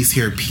here, piece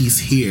here, piece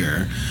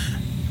here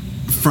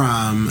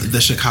from the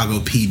Chicago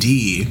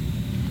PD,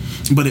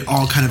 but it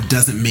all kind of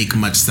doesn't make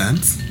much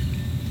sense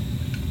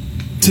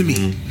to me.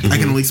 Mm-hmm. I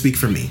can only speak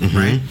for me,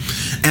 right?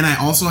 And I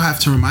also have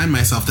to remind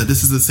myself that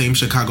this is the same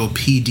Chicago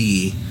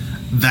PD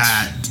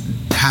that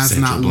has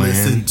not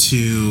listened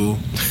to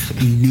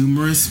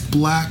numerous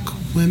black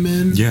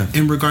women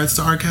in regards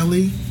to R.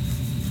 Kelly.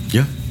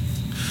 Yeah.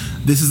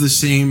 This is the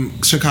same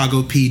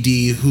Chicago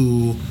PD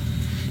who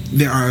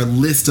there are a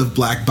list of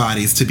black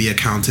bodies to be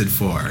accounted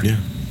for. Yeah.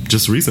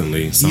 Just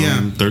recently,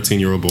 some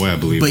 13-year-old boy, I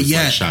believe, was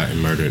like shot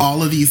and murdered.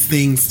 All of these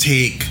things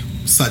take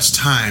such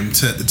time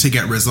to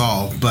get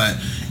resolved, but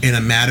in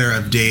a matter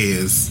of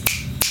days,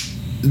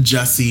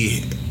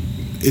 Jesse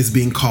is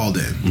being called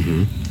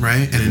in,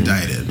 right? And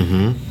indicted,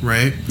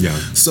 right? Yeah.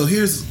 So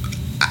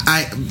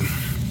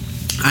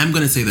I'm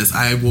going to say this.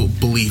 I will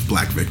believe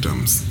black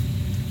victims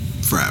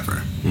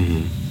forever.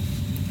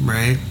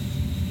 Right?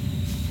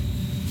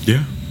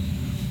 Yeah.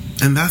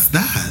 And that's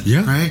that.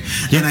 Yeah. Right?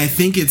 Yeah. And I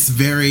think it's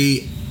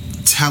very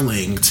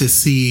telling to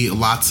see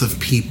lots of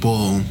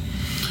people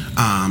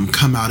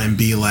come out and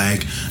be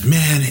like,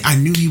 man, I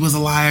knew he was a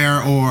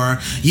liar, or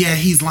yeah,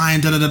 he's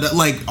lying, da da da,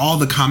 like all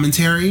the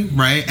commentary,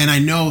 right? And I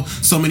know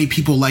so many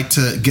people like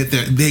to get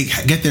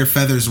their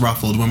feathers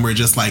ruffled when we're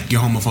just like,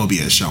 your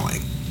homophobia is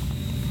showing.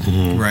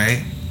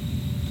 Right?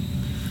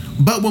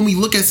 But when we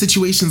look at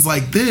situations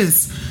like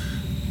this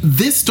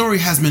story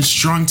has been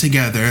strung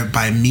together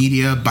by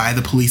media, by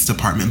the police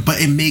department, but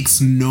it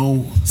makes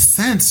no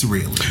sense,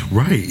 really.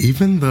 Right.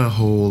 Even the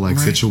whole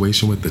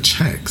situation with the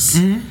checks.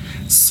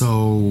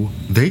 So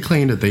they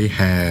claim that they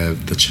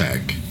have the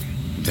check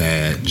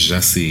that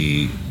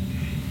Jesse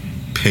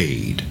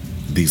paid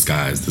these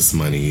guys this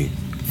money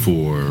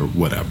for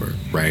whatever,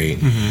 right?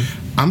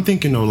 I'm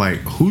thinking, though,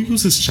 like, who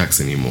uses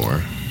checks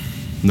anymore?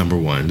 Number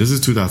one, this is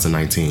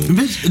 2019.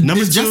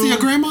 Is Jesse your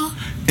grandma?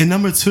 And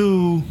number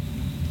two,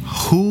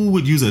 who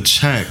would use a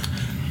check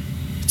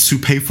to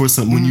pay for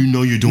something when you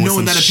know you're doing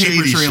knowing some that a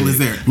paper trail shit? is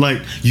there?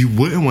 Like, you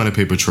wouldn't want a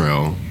paper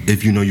trail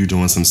if you know you're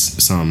doing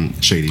some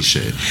shady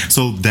shit.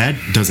 So that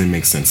doesn't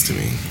make sense to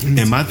me.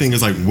 And my thing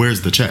is like,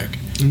 where's the check?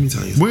 Let me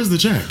tell you. Where's the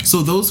check?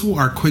 So those who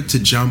are quick to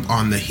jump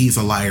on the he's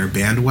a liar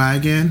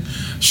bandwagon,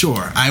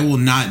 sure, I will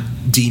not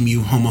deem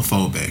you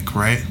homophobic,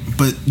 right?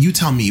 But you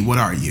tell me, what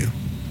are you?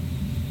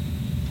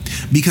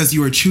 Because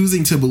you are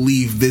choosing to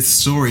believe this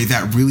story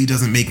that really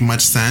doesn't make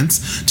much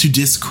sense to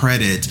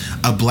discredit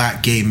a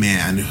black gay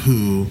man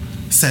who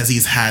says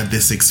he's had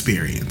this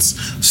experience.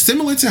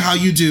 Similar to how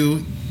you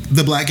do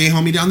the black gay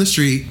homie down the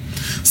street,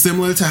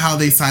 similar to how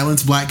they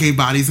silence black gay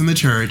bodies in the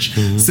church,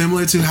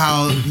 similar to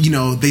how,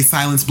 they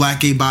silence black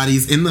gay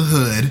bodies in the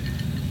hood,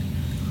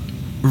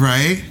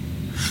 right?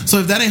 So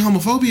if that ain't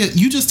homophobia,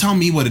 you just tell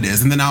me what it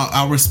is, and then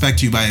I'll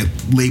respect you by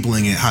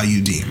labeling it how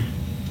you deem.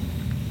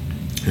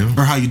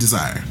 Or how you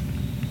desire.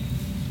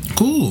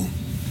 Cool.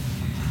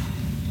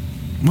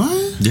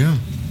 What? Yeah.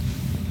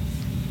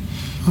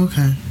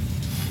 Okay.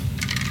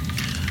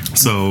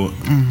 So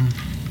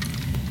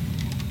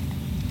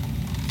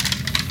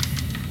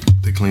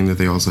they claim that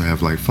they also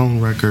have like phone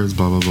records,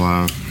 blah blah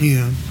blah.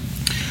 Yeah.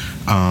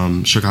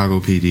 Chicago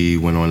PD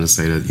went on to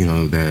say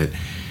that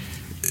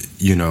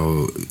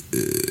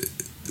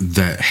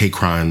that hate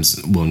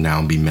crimes will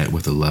now be met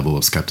with a level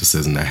of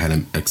skepticism that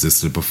hadn't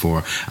existed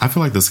before. I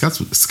feel like the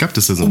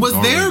skepticism was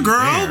there,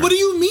 girl. There. What do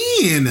you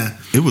mean?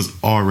 It was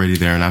already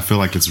there, and I feel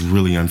like it's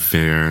really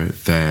unfair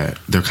that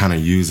they're kind of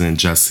using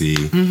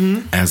Jesse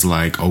as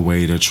like a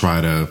way to try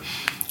to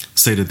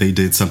say that they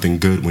did something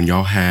good when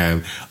y'all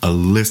have a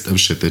list of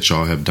shit that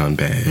y'all have done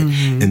bad.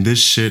 And this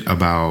shit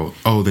about,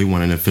 they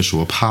want an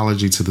official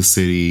apology to the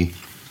city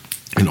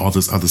and all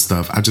this other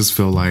stuff. I just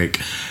feel like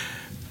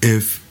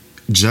if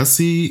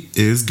Jesse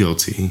is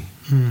guilty,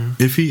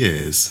 if he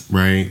is,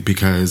 right?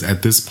 Because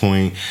at this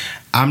point,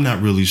 I'm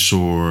not really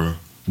sure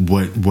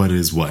what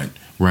is what,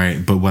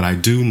 right? But what I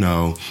do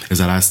know is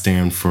that I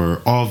stand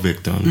for all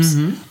victims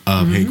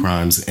of hate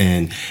crimes,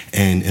 and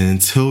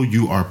until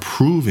you are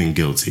proven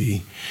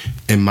guilty,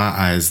 in my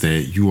eyes,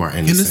 that you are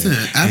innocent.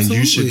 And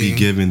you should be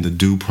given the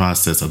due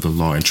process of the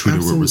law and treated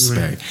with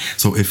respect.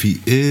 So if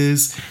he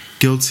is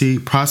guilty,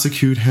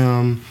 prosecute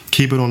him,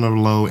 keep it on the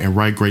low, and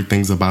write great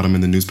things about him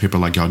in the newspaper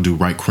like y'all do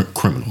right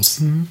criminals.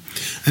 And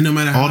no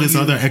matter how all this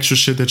other extra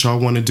shit that y'all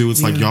want to do,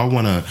 it's like y'all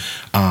want to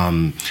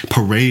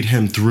parade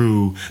him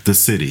through the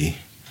city.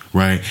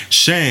 Right?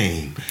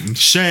 Shame.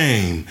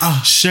 Shame.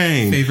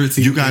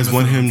 You guys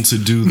want him to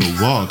do the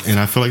walk, and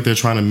I feel like they're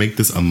trying to make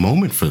this a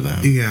moment for them.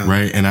 Yeah.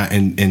 Right?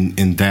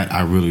 And that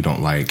I really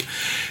don't like.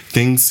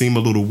 Things seem a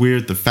little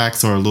weird. The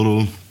facts are a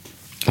little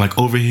like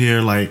over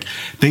here, like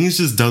things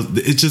just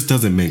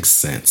doesn't make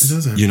sense. It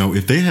doesn't. You know,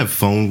 if they have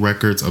phone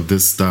records of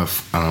this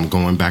stuff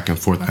going back and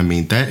forth, I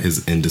mean, that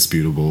is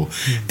indisputable.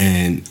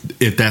 And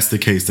if that's the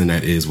case, then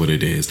that is what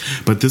it is.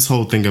 But this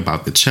whole thing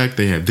about the check,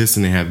 they have this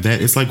and they have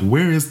that, it's like,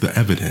 where is the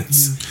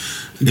evidence?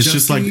 It's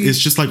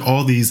just like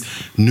all these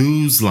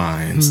news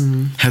lines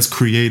has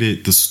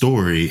created the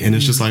story, and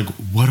it's just like,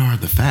 what are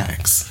the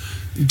facts?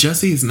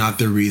 Jussie is not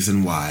the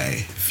reason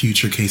why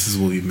future cases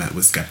will be met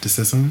with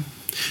skepticism.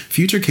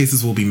 Future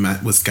cases will be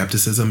met with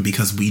skepticism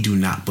because we do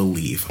not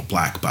believe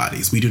black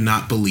bodies. We do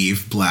not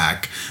believe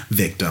black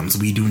victims.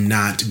 We do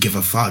not give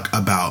a fuck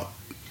about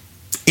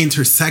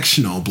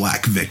intersectional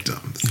black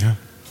victims. Yeah.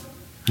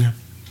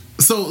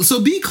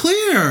 So be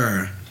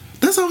clear.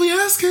 That's all we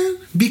asking.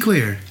 Be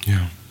clear.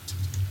 Yeah.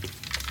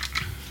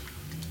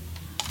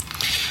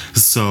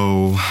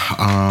 So,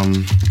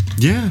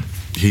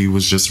 he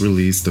was just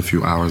released a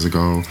few hours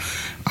ago,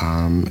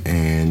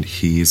 and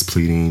he is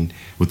pleading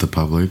with the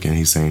public, and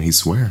he's saying he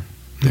swear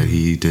that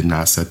he did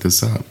not set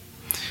this up.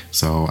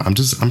 So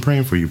I'm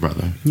praying for you,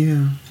 brother.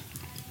 Yeah.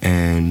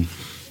 And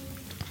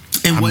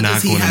what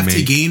does he have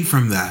to gain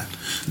from that?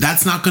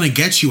 That's not going to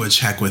get you a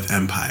check with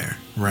Empire,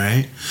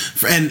 right?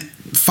 And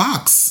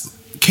Fox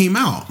came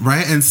out,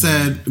 right, and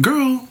said,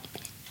 girl,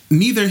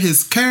 neither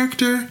his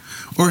character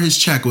or his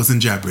check was in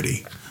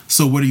jeopardy.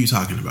 So what are you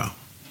talking about?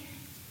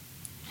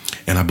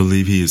 And I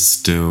believe he is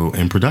still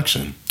in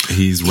production.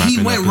 He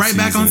went right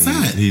back on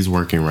set. He's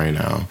working right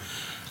now.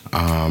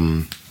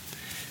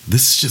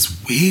 This is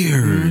just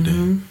weird.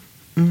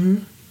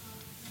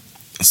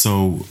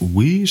 So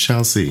we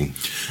shall see.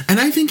 And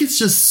I think it's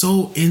just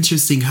so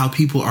interesting how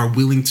people are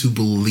willing to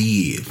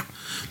believe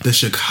the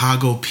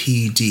Chicago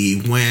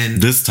PD when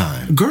this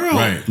time, girl,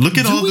 right? Look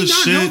at all the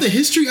shit. Do we not know the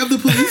history of the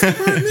police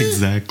department?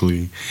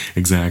 Exactly.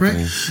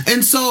 Right?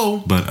 And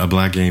so, but a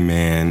black gay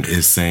man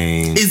is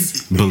saying,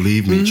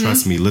 "Believe me,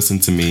 trust me, listen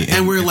to me,"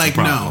 and we're like,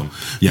 no,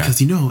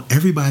 because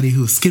everybody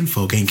who's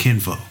skinfolk ain't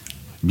kinfolk.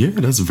 Yeah,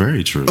 that's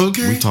very true.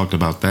 Okay, we talked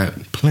about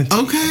that plenty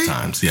of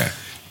times.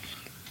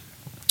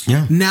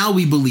 Yeah. Now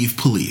we believe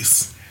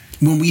police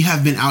when we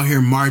have been out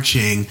here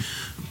marching,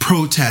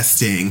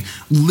 protesting,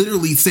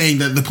 literally saying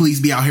that the police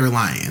be out here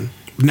lying.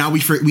 Now we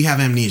have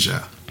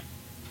amnesia.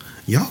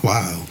 Y'all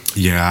wild.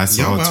 Yeah, I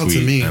saw a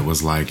tweet that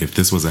was like, if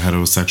this was a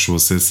heterosexual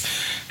cis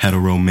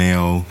hetero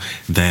male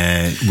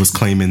that was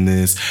claiming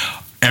this,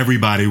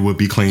 everybody would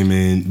be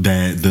claiming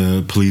that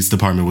the police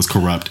department was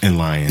corrupt and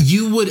lying.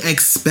 You would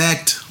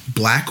expect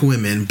black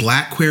women,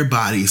 black queer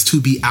bodies to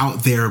be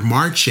out there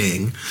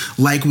marching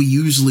like we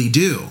usually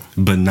do.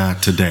 But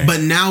not today.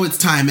 But now it's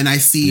time, and I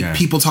see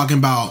people talking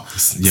about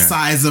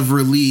sighs of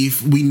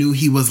relief. We knew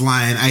he was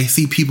lying. I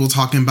see people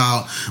talking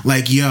about,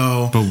 like,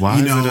 yo, but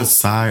why is it a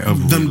sigh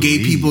of them relief?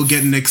 Gay people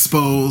getting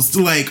exposed?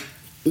 Like,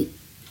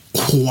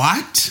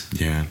 what?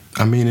 Yeah.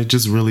 I mean, it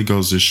just really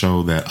goes to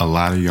show that a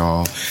lot of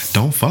y'all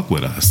don't fuck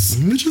with us.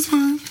 Which is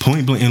fine.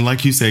 Point blank. And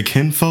like you said,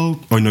 kinfolk,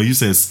 or no, you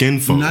said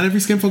skinfolk. Not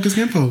every skinfolk is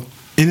kinfolk.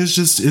 And it's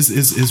just,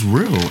 it's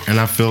real. And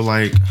I feel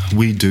like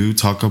we do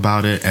talk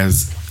about it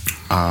as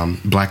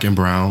black and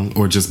brown,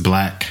 or just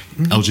black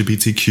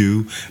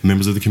LGBTQ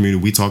members of the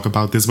community. We talk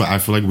about this, but I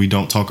feel like we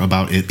don't talk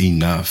about it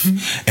enough.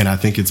 And I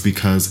think it's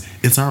because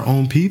it's our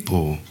own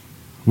people.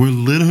 We're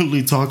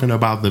literally talking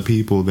about the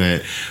people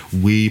that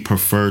we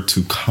prefer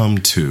to come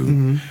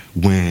to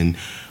when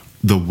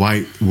the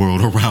white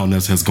world around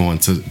us has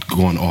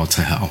gone all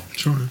to hell.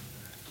 Sure.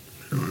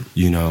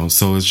 You know,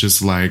 so it's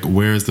just like,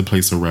 where is the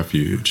place of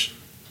refuge?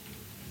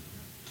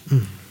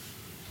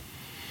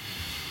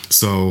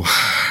 So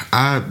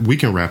we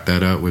can wrap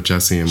that up with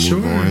Jussie and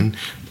move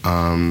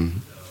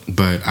on.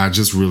 But I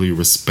just really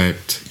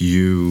respect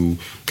you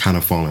kind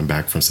of falling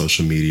back from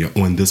social media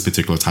on this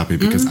particular topic,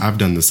 because I've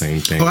done the same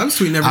thing. Oh, I was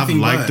tweeting everything.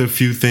 I've liked a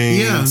few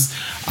things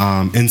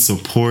in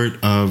support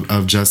of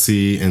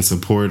Jussie, in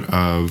support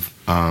of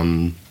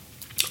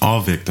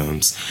all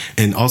victims,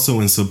 and also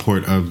in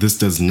support of this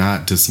does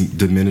not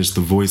diminish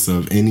the voice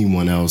of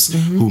anyone else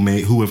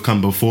who have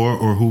come before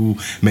or who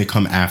may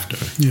come after,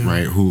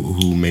 right?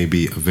 Who may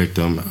be a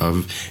victim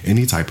of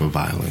any type of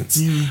violence.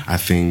 I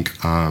think,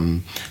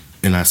 and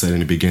I said in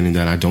the beginning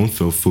that I don't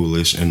feel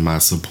foolish in my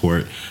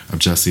support of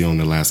Jussie on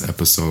the last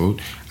episode.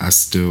 I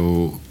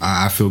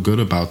feel good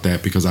about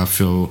that, because I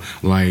feel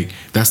like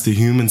that's the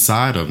human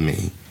side of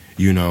me.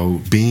 you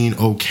know, being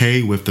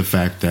okay with the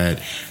fact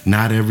that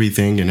not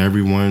everything and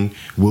everyone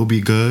will be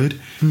good,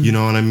 you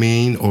know what I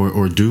mean,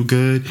 or do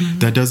good.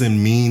 That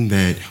doesn't mean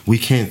that we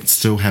can't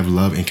still have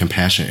love and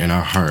compassion in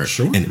our heart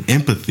and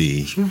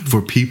empathy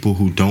for people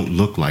who don't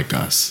look like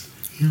us.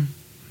 Yeah.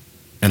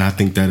 And I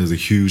think that is a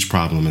huge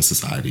problem in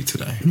society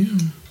today.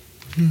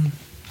 Yeah.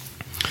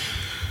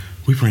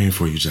 We're praying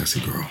for you, Jessie,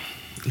 girl.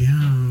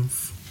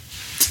 Yes.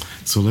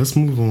 So let's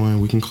move on.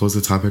 We can close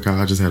the topic out.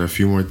 I just had a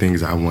few more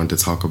things I wanted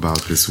to talk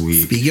about this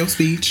week. Speak your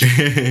speech.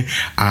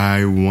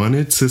 I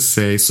wanted to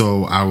say,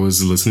 so I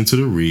was listening to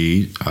the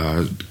read,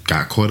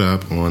 got caught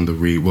up on the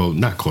read. Well,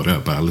 not caught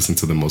up, but I listened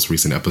to the most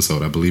recent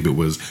episode. I believe it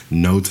was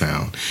No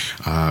Town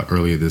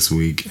earlier this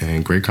week.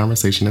 And great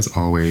conversation as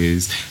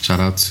always. Shout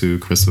out to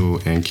Crystal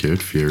and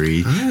Kid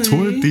Fury. Hi.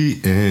 Toward the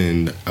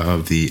end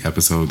of the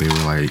episode, they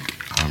were like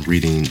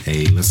reading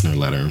a listener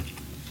letter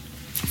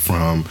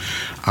from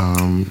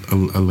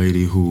a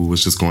lady who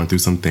was just going through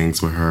some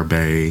things with her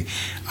bae.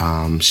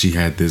 She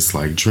had this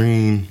like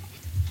dream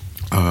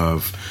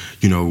of,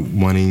 you know,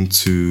 wanting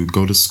to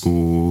go to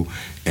school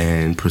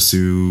and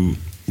pursue,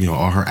 you know,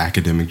 all her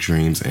academic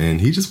dreams,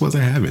 and he just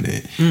wasn't having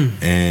it.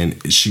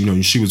 And she, you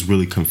know, she was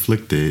really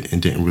conflicted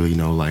and didn't really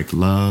know like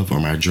love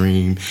or my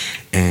dream.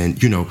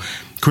 And, you know,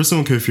 Crystal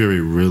and Kid Fury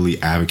really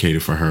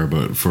advocated for her,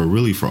 but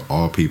for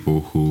all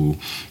people who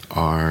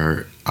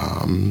are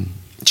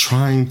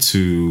trying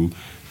to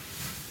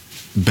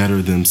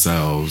better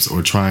themselves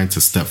or trying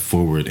to step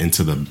forward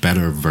into the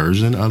better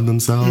version of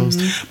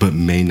themselves, but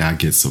may not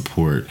get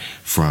support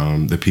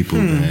from the people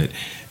that,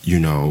 you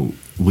know,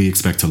 we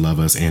expect to love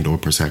us and or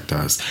protect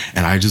us.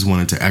 And I just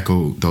wanted to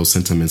echo those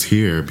sentiments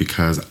here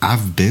because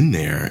I've been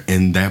there,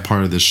 and that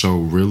part of the show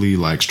really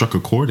like struck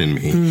a chord in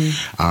me.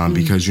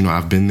 Because, you know,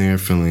 I've been there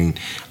feeling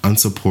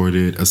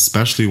unsupported,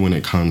 especially when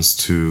it comes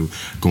to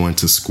going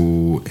to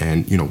school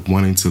and, you know,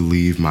 wanting to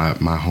leave my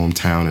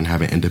hometown and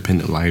have an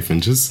independent life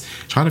and just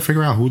try to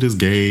figure out who this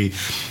gay,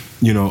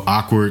 you know,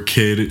 awkward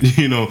kid,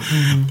 you know,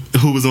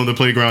 who was on the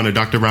playground at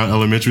Dr. Brown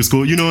Elementary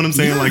School. You know what I'm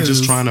saying? Yes. Like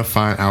just trying to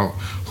find out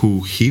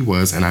who he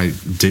was, and I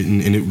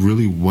didn't, and it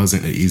really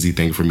wasn't an easy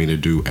thing for me to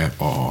do at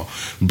all.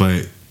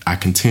 But I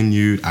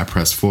continued, I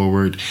pressed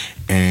forward,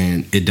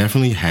 and it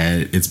definitely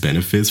had its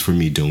benefits for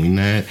me doing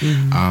that.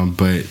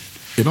 But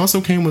it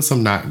also came with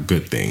some not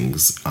good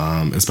things,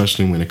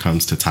 especially when it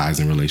comes to ties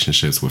and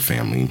relationships with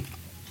family.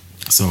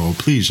 So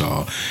please,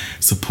 y'all,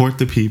 support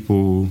the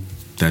people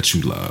that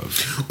you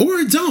love,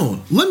 or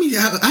don't.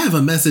 I have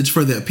a message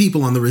for the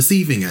people on the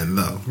receiving end,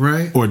 though,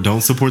 right? Or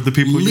don't support the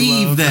people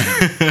you love. Leave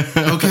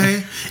them.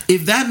 Okay,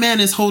 if that man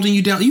is holding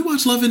you down, you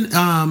watch Love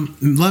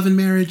and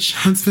Marriage,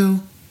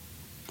 Huntsville.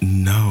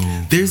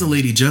 No. There's a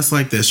lady just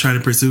like this trying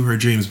to pursue her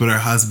dreams, but her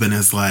husband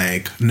is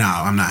like, no,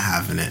 I'm not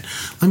having it.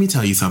 Let me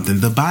tell you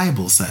something. The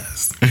Bible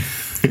says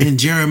in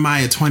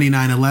Jeremiah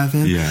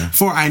 29:11,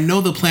 for I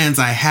know the plans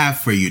I have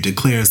for you,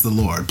 declares the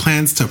Lord,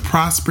 plans to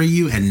prosper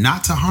you and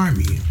not to harm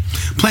you,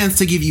 plans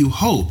to give you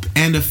hope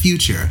and a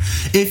future.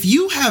 If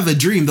you have a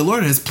dream, the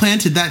Lord has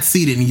planted that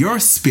seed in your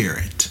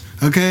spirit.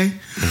 Okay?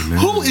 Amen.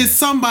 Who is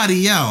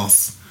somebody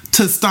else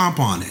to stomp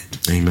on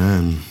it?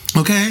 Amen.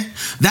 Okay?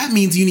 That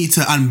means you need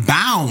to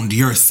unbound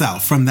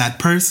yourself from that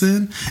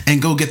person and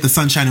go get the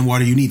sunshine and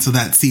water you need so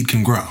that seed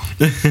can grow.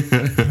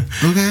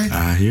 Okay?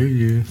 I hear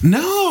you.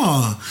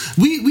 No.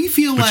 We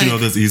feel but like... you know,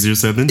 that's easier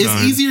said than done.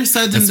 It's easier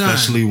said than done.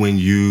 Especially when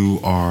you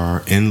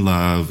are in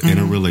love, in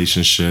a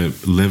relationship,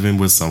 living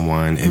with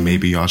someone, and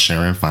maybe y'all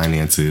sharing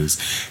finances,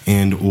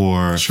 and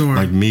or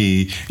like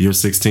me, you're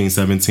 16,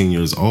 17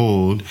 years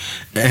old,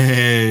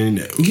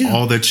 and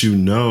all that you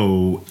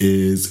know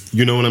is,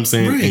 you know what I'm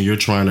saying? Right. And you're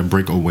trying to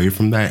break away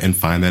from that and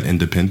find that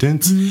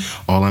independence.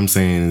 All I'm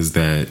saying is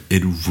that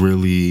it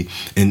really,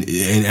 and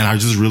I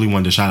just really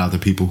wanted to shout out the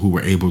people who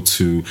were able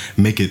to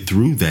make it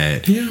through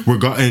that.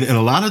 And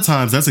a lot of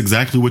times that's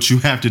exactly what you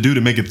have to do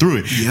to make it through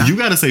it. You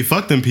got to say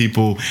fuck them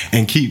people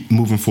and keep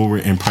moving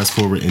forward and press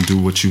forward and do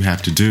what you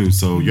have to do.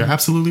 So you're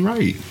absolutely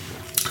right.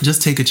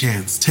 Just take a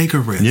chance, take a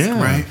risk,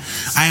 right?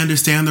 I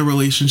understand the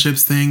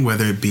relationships thing,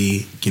 whether it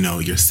be, you know,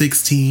 you're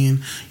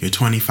 16, you're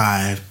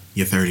 25,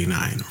 you're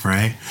 39,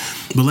 right?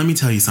 But let me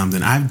tell you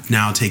something. I've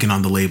now taken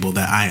on the label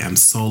that I am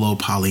solo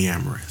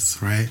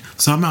polyamorous, right?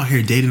 So I'm out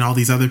here dating all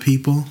these other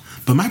people,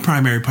 but my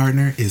primary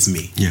partner is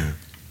me. Yeah.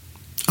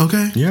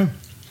 Okay? Yeah.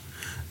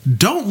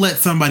 Don't let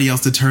somebody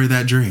else deter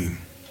that dream.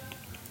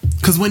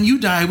 Because when you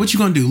die, what you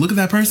gonna do? Look at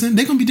that person?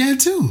 They're gonna be dead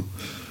too.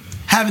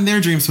 Having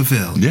their dreams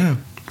fulfilled. Yeah.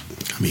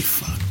 Got me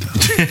fucked up.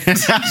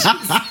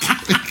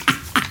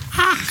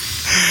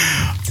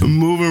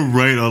 Moving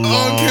right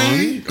along.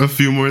 Okay. A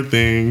few more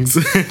things.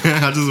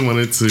 I just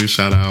wanted to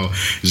shout out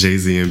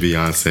Jay-Z and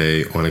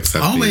Beyonce on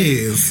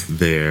accepting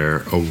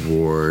their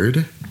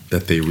award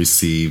that they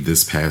received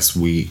this past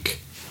week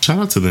Shout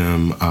out to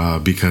them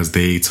because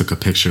they took a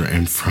picture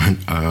in front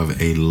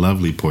of a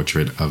lovely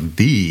portrait of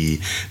the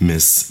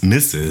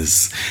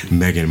Mrs.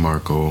 Meghan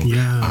Markle.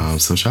 Yeah.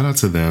 So shout out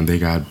to them. They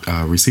got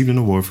received an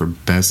award for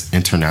Best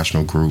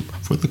International Group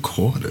for the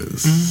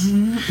Quarters.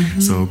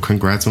 So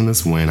congrats on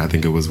this win. I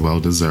think it was well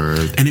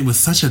deserved. And it was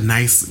such a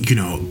nice,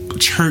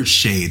 church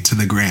shade to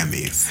the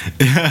Grammys.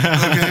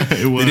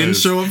 Okay? It was. They didn't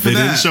show up for They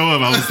that. didn't show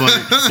up. I was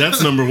like,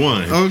 that's number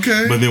one.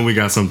 Okay. But then we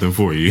got something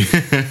for you.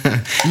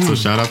 So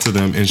shout out to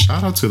them and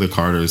shout out to the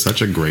Carters.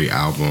 Such a great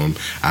album.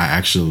 I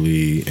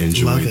actually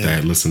enjoyed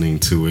that, listening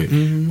to it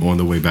on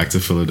the way back to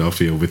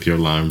Philadelphia with your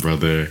line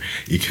brother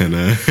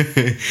Ikenna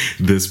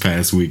this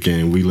past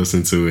weekend. We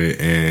listened to it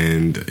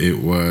and it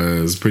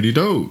was pretty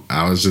dope.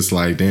 I was just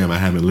like, damn, I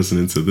haven't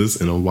listened to this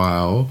in a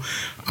while.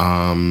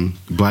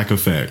 Black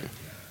Effect,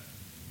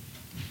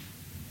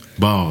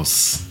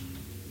 Boss,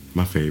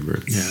 my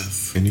favorites.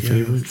 Yes. Any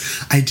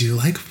favorites? I do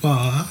like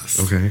Boss.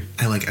 Okay.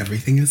 I like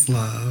Everything Is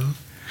Love.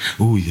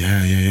 Oh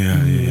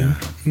yeah.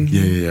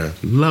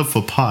 Love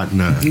for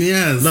partner.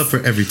 Yes. Love for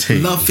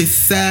everything. Love for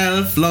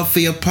self, love for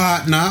your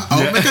partner.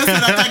 Oh, because of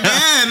that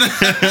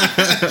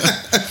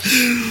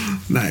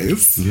again.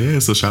 Nice. Yeah,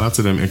 so shout out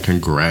to them and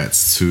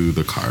congrats to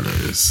the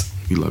Carters.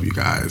 We love you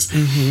guys.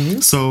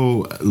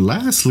 So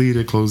lastly,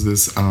 to close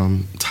this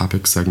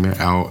topic segment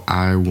out,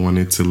 I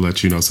wanted to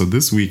let you know. So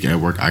this week at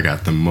work, I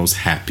got the most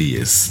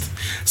happiest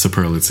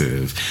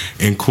superlative.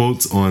 In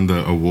quotes on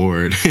the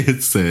award,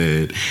 it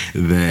said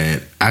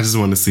that I just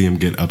want to see him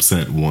get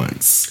upset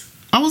once.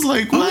 I was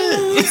like, what?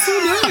 Oh, that's so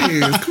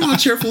nice. Come on,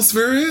 cheerful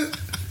spirit.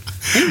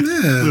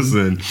 Amen.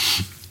 Listen,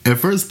 at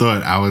first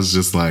thought, I was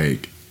just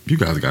like, you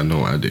guys got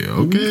no idea,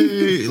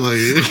 okay? Like,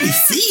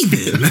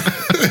 Deceiving.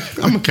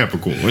 I'm a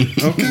Capricorn.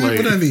 Okay, Like,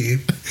 what I mean?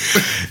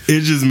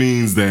 it just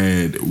means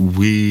that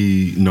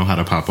we know how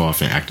to pop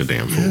off and act a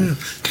damn fool. Yeah.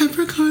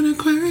 Capricorn,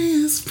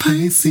 Aquarius,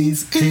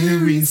 Pisces,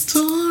 Aries,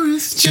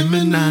 Taurus,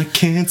 Gemini,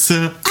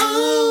 Cancer.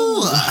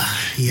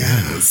 Oh,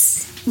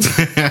 yes.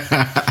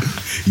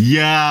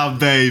 Yeah,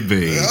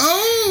 baby.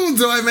 Oh,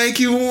 do I make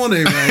you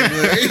horny,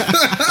 baby?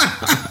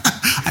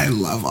 I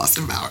love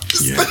Austin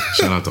Powers. Yeah,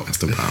 shout out to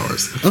Austin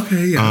Powers.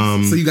 Okay,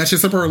 yeah. So you got your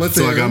superlative.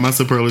 So I got my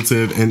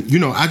superlative, and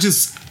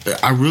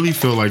I really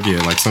feel like,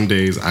 like some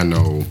days I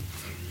know.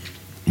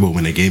 Well,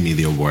 when they gave me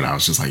the award, I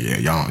was just like,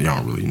 y'all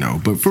don't really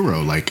know. But for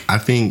real, like, I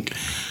think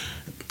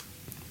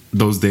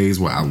those days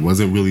where I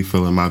wasn't really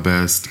feeling my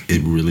best,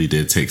 it really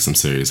did take some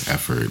serious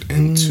effort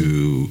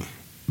into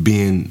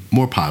being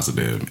more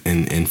positive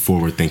and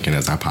forward thinking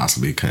as I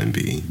possibly can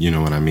be. You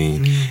know what I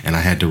mean? And I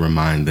had to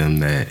remind them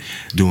that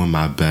doing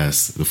my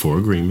best, the 4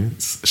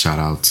 agreements, shout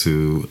out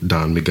to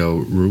Don Miguel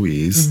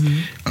Ruiz,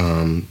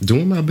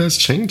 doing my best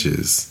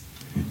changes,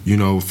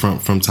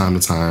 from time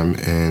to time.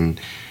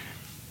 And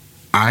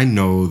I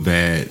know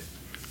that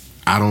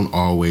I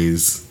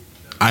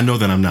know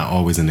that I'm not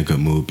always in a good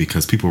mood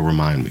because people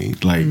remind me.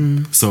 Like,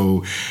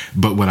 so,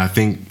 but what I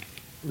think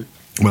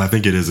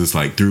it is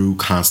like through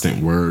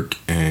constant work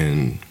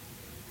and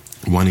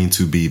wanting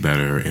to be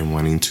better and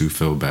wanting to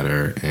feel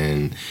better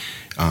and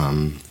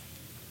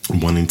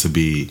wanting to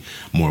be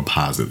more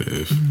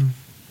positive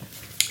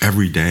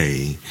every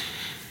day,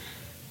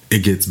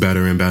 it gets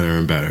better and better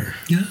and better.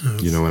 Yeah.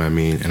 You know what I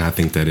mean? And I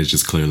think that it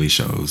just clearly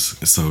shows.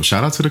 So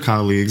shout out to the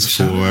colleagues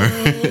for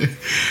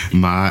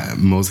my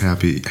most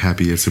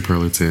happiest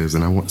superlatives.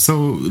 And so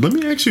let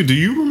me ask you, do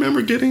you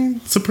remember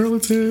getting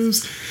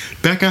superlatives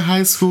back in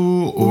high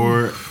school,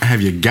 or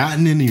have you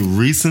gotten any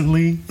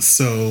recently?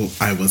 So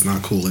I was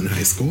not cool in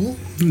high school,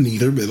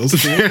 neither middle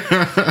school.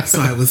 So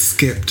I was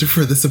skipped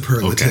for the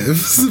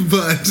superlatives. Okay.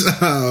 But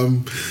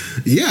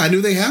I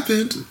knew they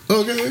happened.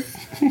 Okay.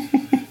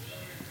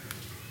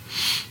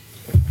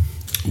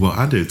 Well,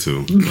 I did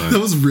too. That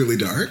was really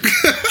dark.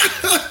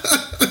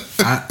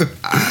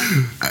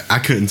 I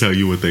couldn't tell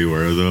you what they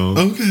were though.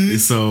 Okay.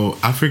 So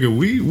I figured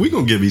we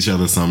gonna give each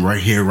other some right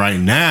here, right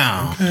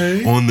now,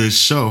 on this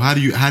show. How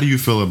do you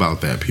feel about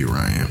that, P.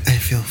 Ryan? I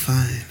feel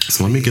fine.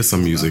 So let me get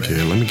some music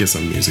here. Let me get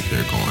some music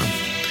here going.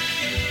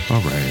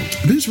 All right.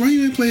 Bitch, why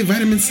you ain't playing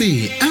Vitamin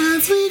C?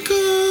 As we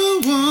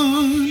go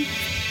on.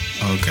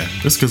 Okay.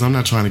 It's because I'm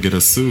not trying to get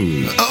us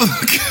sued. Oh,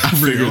 okay. I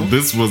figured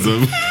this was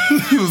a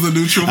it was a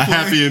neutral point.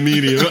 happy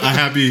medium. A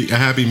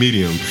happy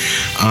medium.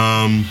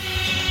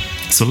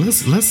 So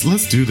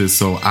let's do this.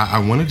 So I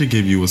wanted to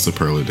give you a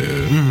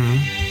superlative.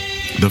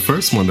 The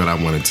first one that I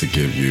wanted to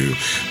give you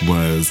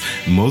was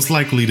most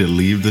likely to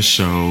leave the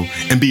show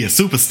and be a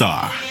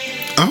superstar.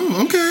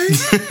 Oh, okay.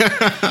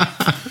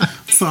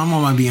 So I'm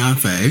on my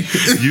Beyonce.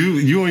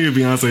 You on your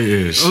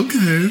Beyonce-ish.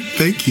 Okay,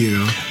 thank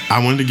you.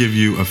 I wanted to give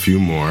you a few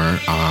more.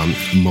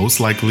 Most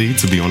likely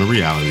to be on a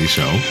reality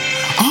show.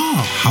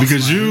 Oh,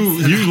 because you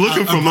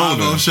looking for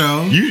Mona.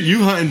 Show.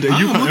 You hunting.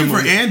 I'm looking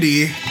for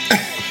Andy.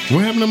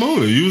 What happened to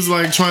Mona? You was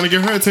like trying to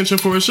get her attention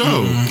for a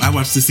show. I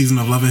watched the season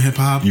of Love and Hip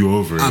Hop. You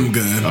over it? I'm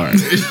good. All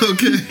right.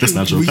 Okay. That's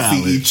not your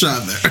palate. We see each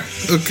other.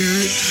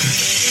 Okay.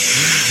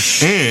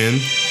 And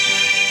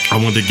I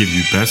wanted to give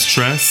you Best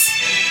Dress.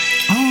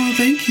 Oh,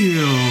 thank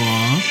you.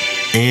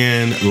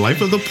 and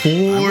Life of the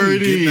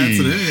Party. That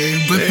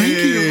today, but thank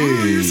you.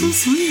 Oh, you're so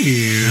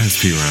sweet.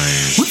 That's P.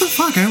 Ryan. What the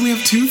fuck? I only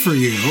have 2 for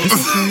you.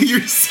 Okay.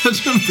 You're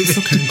such a bitch. It's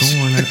okay. Go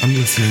on. I'm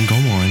listening. Go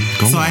on.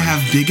 So I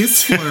have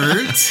Biggest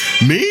Flirt.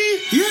 Me?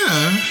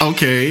 Yeah.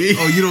 Okay.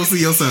 Oh, you don't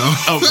see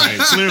yourself. Okay.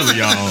 Clearly,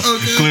 y'all.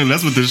 Okay. Clearly,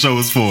 that's what this show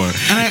is for.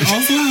 And I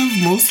also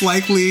have Most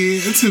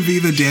Likely to be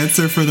the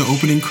dancer for the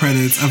opening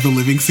credits of the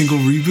Living Single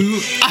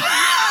reboot.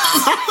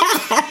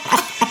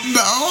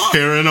 No.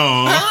 Hair and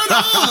all.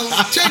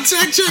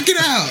 Check it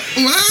out.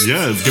 What?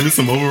 Yes. Give me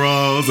some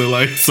overalls and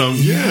like some.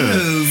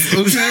 Yes.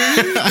 Okay.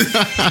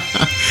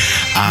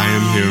 I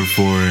am here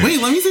for it.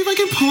 Wait, let me see if I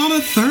can pull out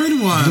a third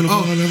one.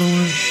 Another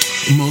one.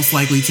 Most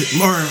Likely to,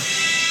 or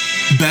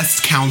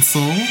Best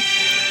Counsel.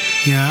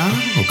 Yeah.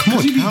 Oh, come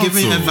on, you be counsel.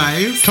 giving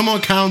advice. Come on,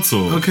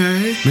 counsel.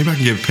 Okay. Maybe I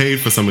can get paid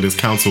for some of this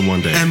counsel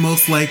one day. And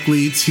Most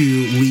Likely to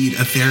lead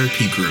a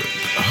therapy group.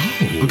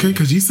 Oh. Okay,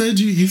 because you said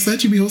you'd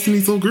be hosting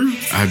these little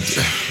groups.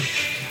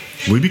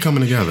 We be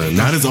coming together.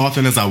 Not as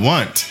often as I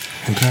want.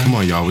 Okay. Come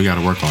on, y'all. We got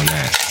to work on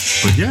that.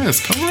 But yes,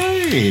 come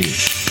on.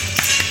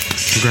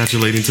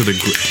 Congratulations to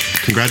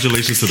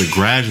the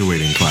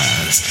graduating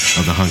class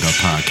of the Hung Up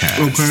Podcast.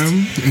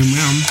 Okay.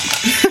 Amen.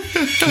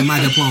 And my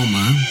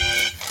diploma.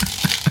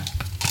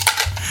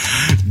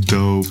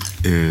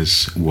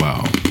 Dope-ish.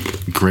 Wow.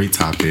 Great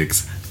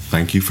topics.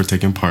 Thank you for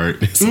taking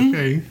part. It's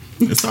okay.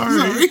 It's all right.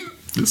 Sorry.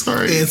 It's all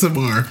right.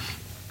 ASMR.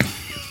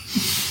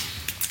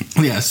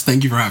 Yes,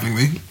 thank you for having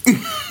me.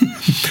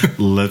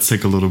 Let's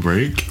take a little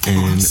break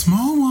and A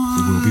small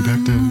one. we'll be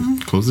back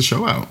to close the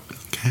show out.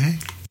 Okay.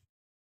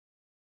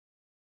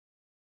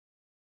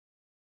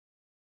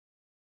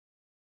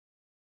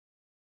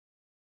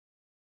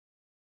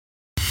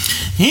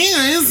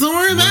 Yeah, so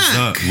we're What's back.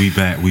 up? We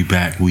back.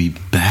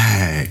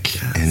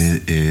 Yes. And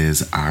it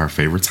is our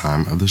favorite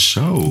time of the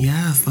show.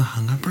 Yes, the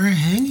hung up or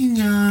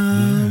hanging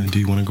up. Do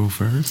you want to go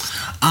first?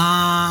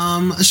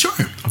 Sure.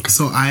 Okay.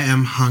 So I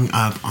am hung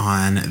up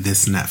on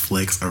this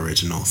Netflix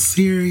original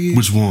series.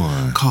 Which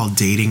one? Called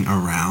Dating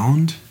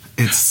Around.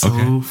 It's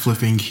so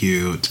flipping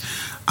cute.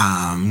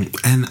 And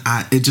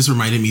it just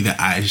reminded me that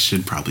I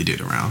should probably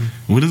date around.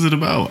 What is it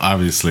about?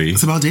 Obviously.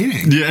 It's about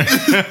dating. Yeah.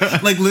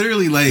 Like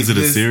literally like Is it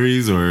a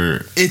series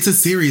or? It's a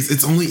series.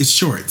 It's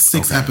short,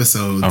 6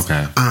 episodes.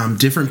 Okay.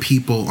 Different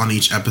people on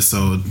each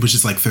episode, which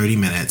is like 30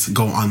 minutes,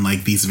 go on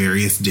like these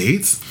various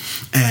dates.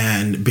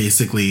 And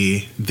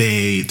basically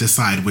they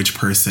decide which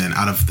person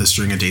out of the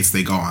string of dates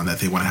they go on that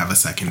they want to have a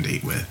second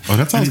date with. Oh,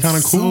 that sounds kind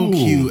of cool. So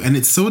cute. And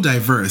it's so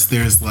diverse.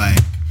 There's like,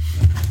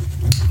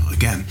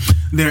 again,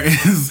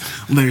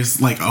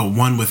 there's like a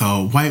one with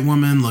a white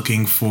woman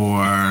looking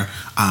for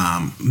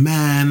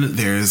men.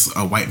 There's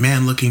a white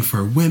man looking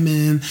for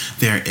women.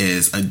 There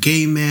is a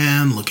gay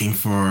man looking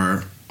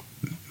for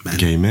men.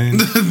 Gay men?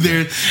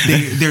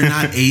 they're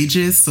not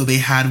ages, so they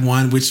had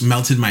one which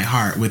melted my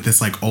heart with this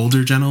like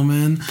older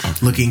gentleman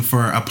looking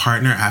for a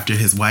partner after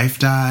his wife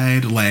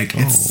died. Like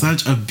it's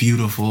such a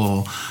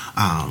beautiful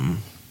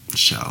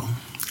show.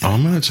 Oh,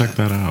 I'm gonna check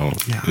that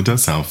out. Yeah. It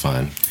does sound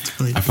fun.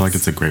 Really I feel like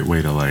it's a great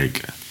way to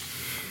like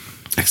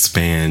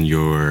expand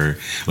your,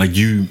 like,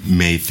 you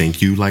may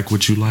think you like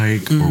what you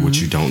like or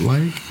what you don't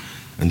like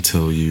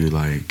until you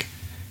like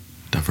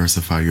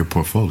diversify your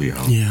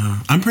portfolio.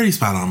 Yeah, I'm pretty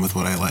spot on with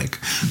what I like,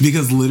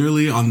 because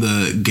literally on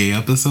the gay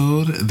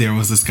episode there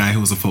was this guy who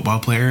was a football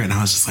player and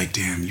I was just like,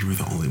 damn, you were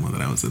the only one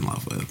that I was in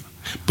love with.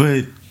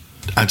 But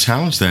I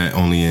challenge that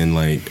only in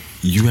like,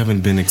 you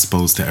haven't been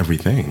exposed to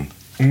everything.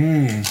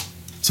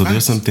 So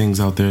there's some things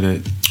out there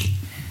that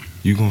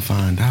you're going to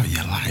find out you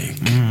like.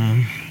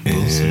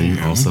 And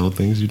also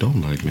things you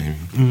don't like, maybe.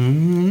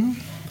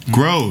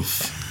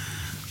 Growth.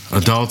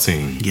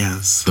 Adulting.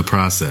 Yes. The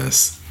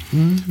process.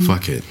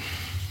 Fuck it.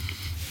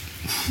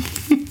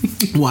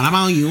 What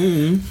about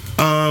you?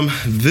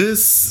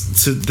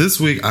 This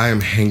week I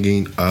am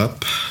hanging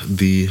up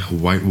the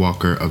White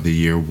Walker of the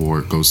Year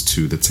award goes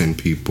to the 10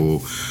 people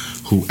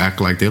who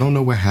act like they don't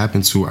know what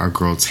happened to our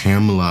girl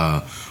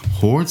Tamla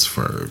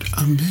Hordsford.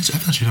 Bitch, I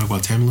thought you were talking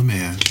about Tamla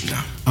Mann.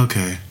 No.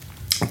 Okay.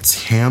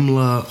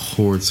 Tamla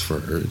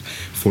Hordsford,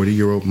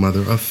 40-year-old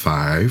mother of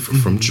 5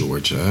 from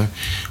Georgia,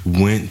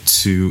 went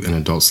to an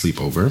adult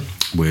sleepover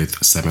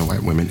with 7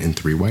 white women and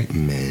 3 white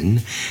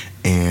men.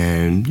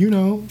 And, you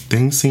know,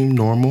 things seem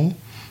normal.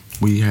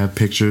 We have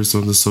pictures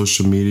on the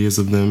social medias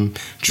of them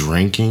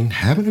drinking,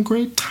 having a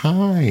great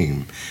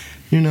time.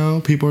 You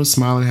know, people are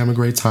smiling, having a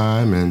great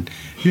time. And,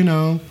 you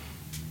know,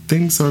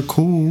 things are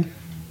cool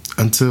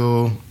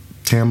until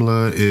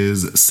Tamla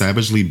is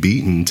savagely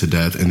beaten to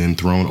death and then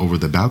thrown over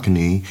the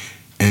balcony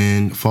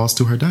and falls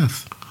to her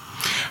death.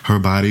 Her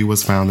body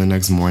was found the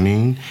next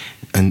morning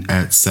and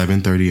at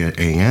 7:30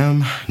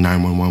 a.m.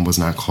 911 was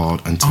not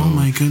called until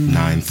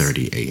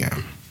 9:30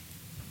 a.m.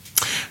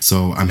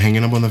 So I'm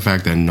hanging up on the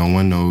fact that no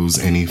one knows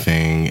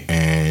anything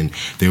and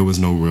there was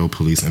no real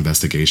police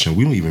investigation.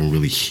 We don't even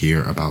really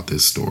hear about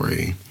this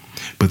story.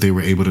 But they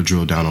were able to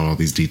drill down on all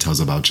these details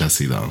about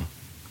Jesse, though.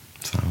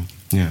 So,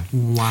 yeah.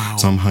 Wow.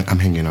 So I'm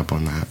hanging up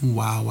on that.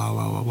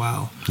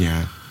 Wow.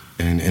 Yeah.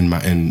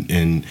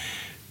 And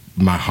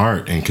my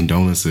heart and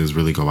condolences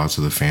really go out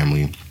to the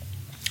family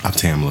of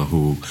Tamla,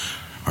 who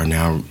are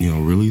now,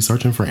 really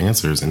searching for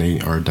answers, and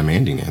they are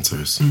demanding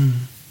answers.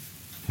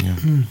 Yeah.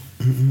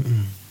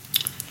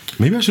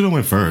 Maybe I should have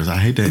went first. I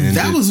hate that.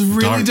 That was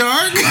really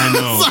dark. I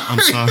know.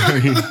 I'm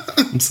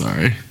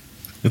sorry.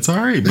 It's all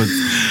right, but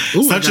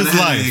such is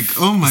life.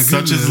 Oh my goodness.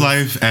 Such is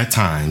life at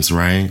times,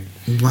 right?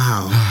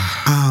 Wow.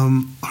 All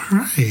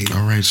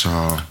right,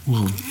 y'all.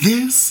 Well,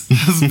 this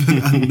has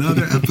been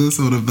another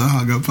episode of the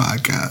Hung Up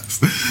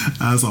Podcast.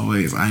 As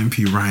always, I am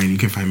P. Ryan. You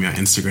can find me on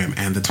Instagram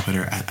and the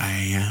Twitter at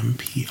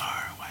IamPRYAN.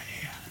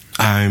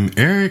 I'm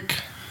Eric.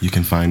 You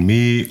can find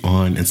me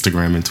on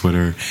Instagram and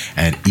Twitter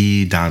at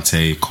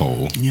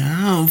eDanteCole.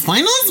 Yeah,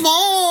 find us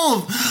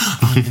both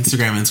on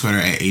Instagram and Twitter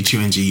at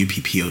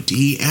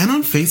HUNGUPPOD and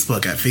on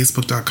Facebook at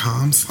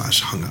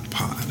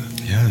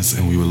facebook.com/HungUpPod. Yes,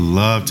 and we would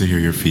love to hear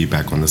your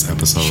feedback on this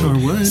episode. Sure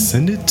would.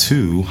 Send it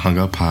to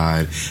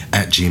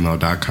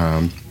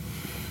hunguppod@gmail.com.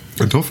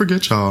 And don't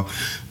forget, y'all,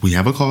 we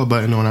have a call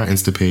button on our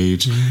Insta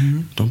page.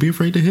 Don't be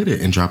afraid to hit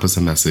it and drop us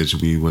a message.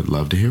 We would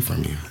love to hear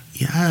from you.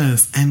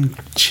 Yes, and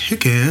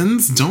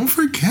chickens, don't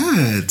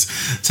forget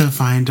to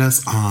find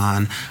us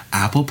on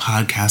Apple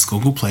Podcasts,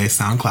 Google Play,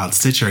 SoundCloud,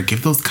 Stitcher.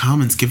 Give those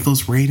comments, give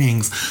those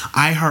ratings,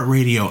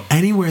 iHeartRadio,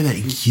 anywhere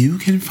that you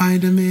can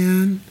find a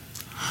man.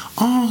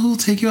 Oh, who'll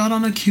take you out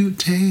on a cute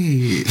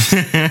date.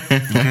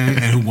 Okay?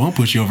 And who won't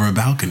push you over a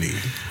balcony.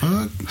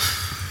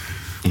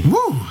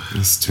 Woo!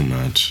 It's too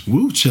much.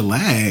 Woo, Chile.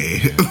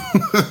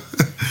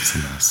 It's a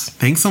mess.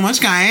 Thanks so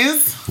much,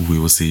 guys. We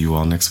will see you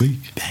all next week.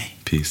 Bye.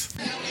 Peace.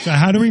 So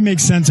how do we make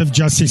sense of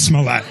Jussie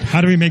Smollett? How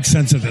do we make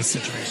sense of this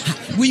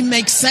situation? We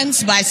make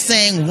sense by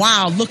saying,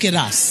 wow, look at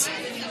us.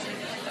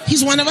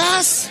 He's one of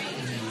us.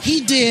 If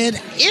he did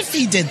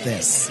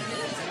this,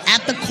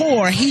 at the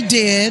core, he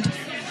did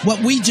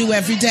what we do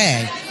every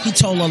day. He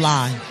told a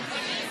lie.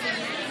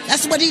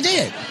 That's what he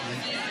did.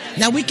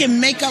 Now, we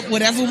can make up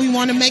whatever we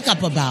want to make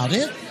up about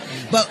it,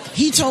 but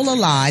he told a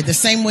lie the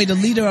same way the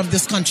leader of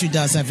this country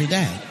does every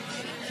day.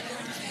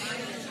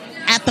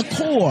 At the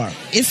core,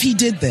 if he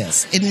did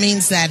this, it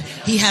means that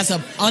he has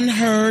an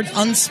unheard,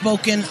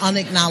 unspoken,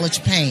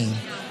 unacknowledged pain,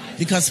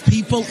 because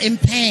people in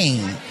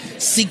pain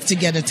seek to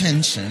get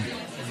attention.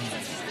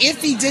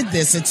 If he did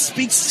this, it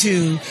speaks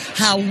to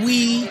how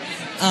we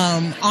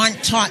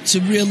aren't taught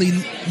to really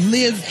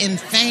live in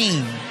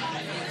fame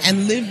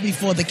and live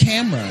before the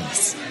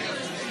cameras.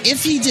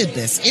 If he did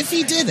this, if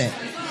he did it,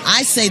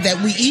 I say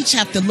that we each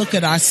have to look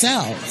at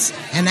ourselves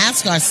and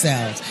ask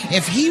ourselves,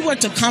 if he were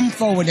to come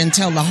forward and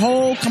tell the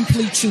whole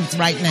complete truth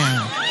right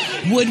now,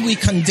 would we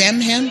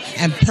condemn him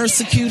and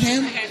persecute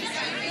him?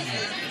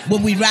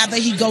 Would we rather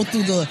he go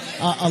through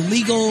a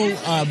legal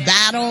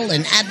battle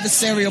and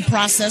adversarial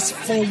process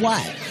for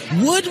what?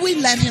 Would we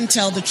let him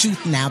tell the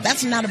truth now?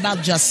 That's not about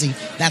Jussie.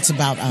 That's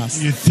about us.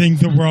 You think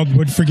the world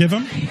would forgive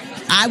him?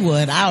 I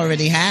would. I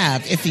already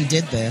have if he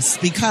did this,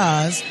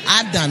 because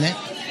I've done it.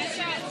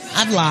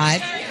 I've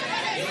lied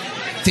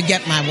to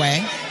get my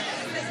way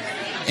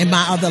in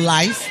my other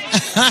life.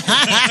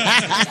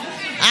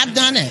 I've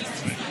done it.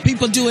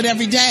 People do it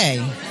every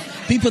day.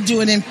 People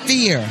do it in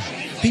fear.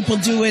 People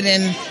do it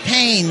in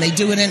pain. They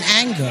do it in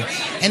anger.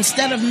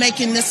 Instead of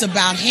making this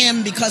about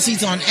him because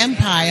he's on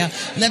Empire,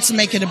 let's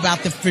make it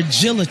about the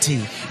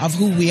fragility of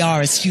who we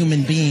are as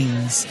human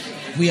beings.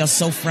 We are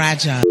so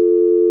fragile.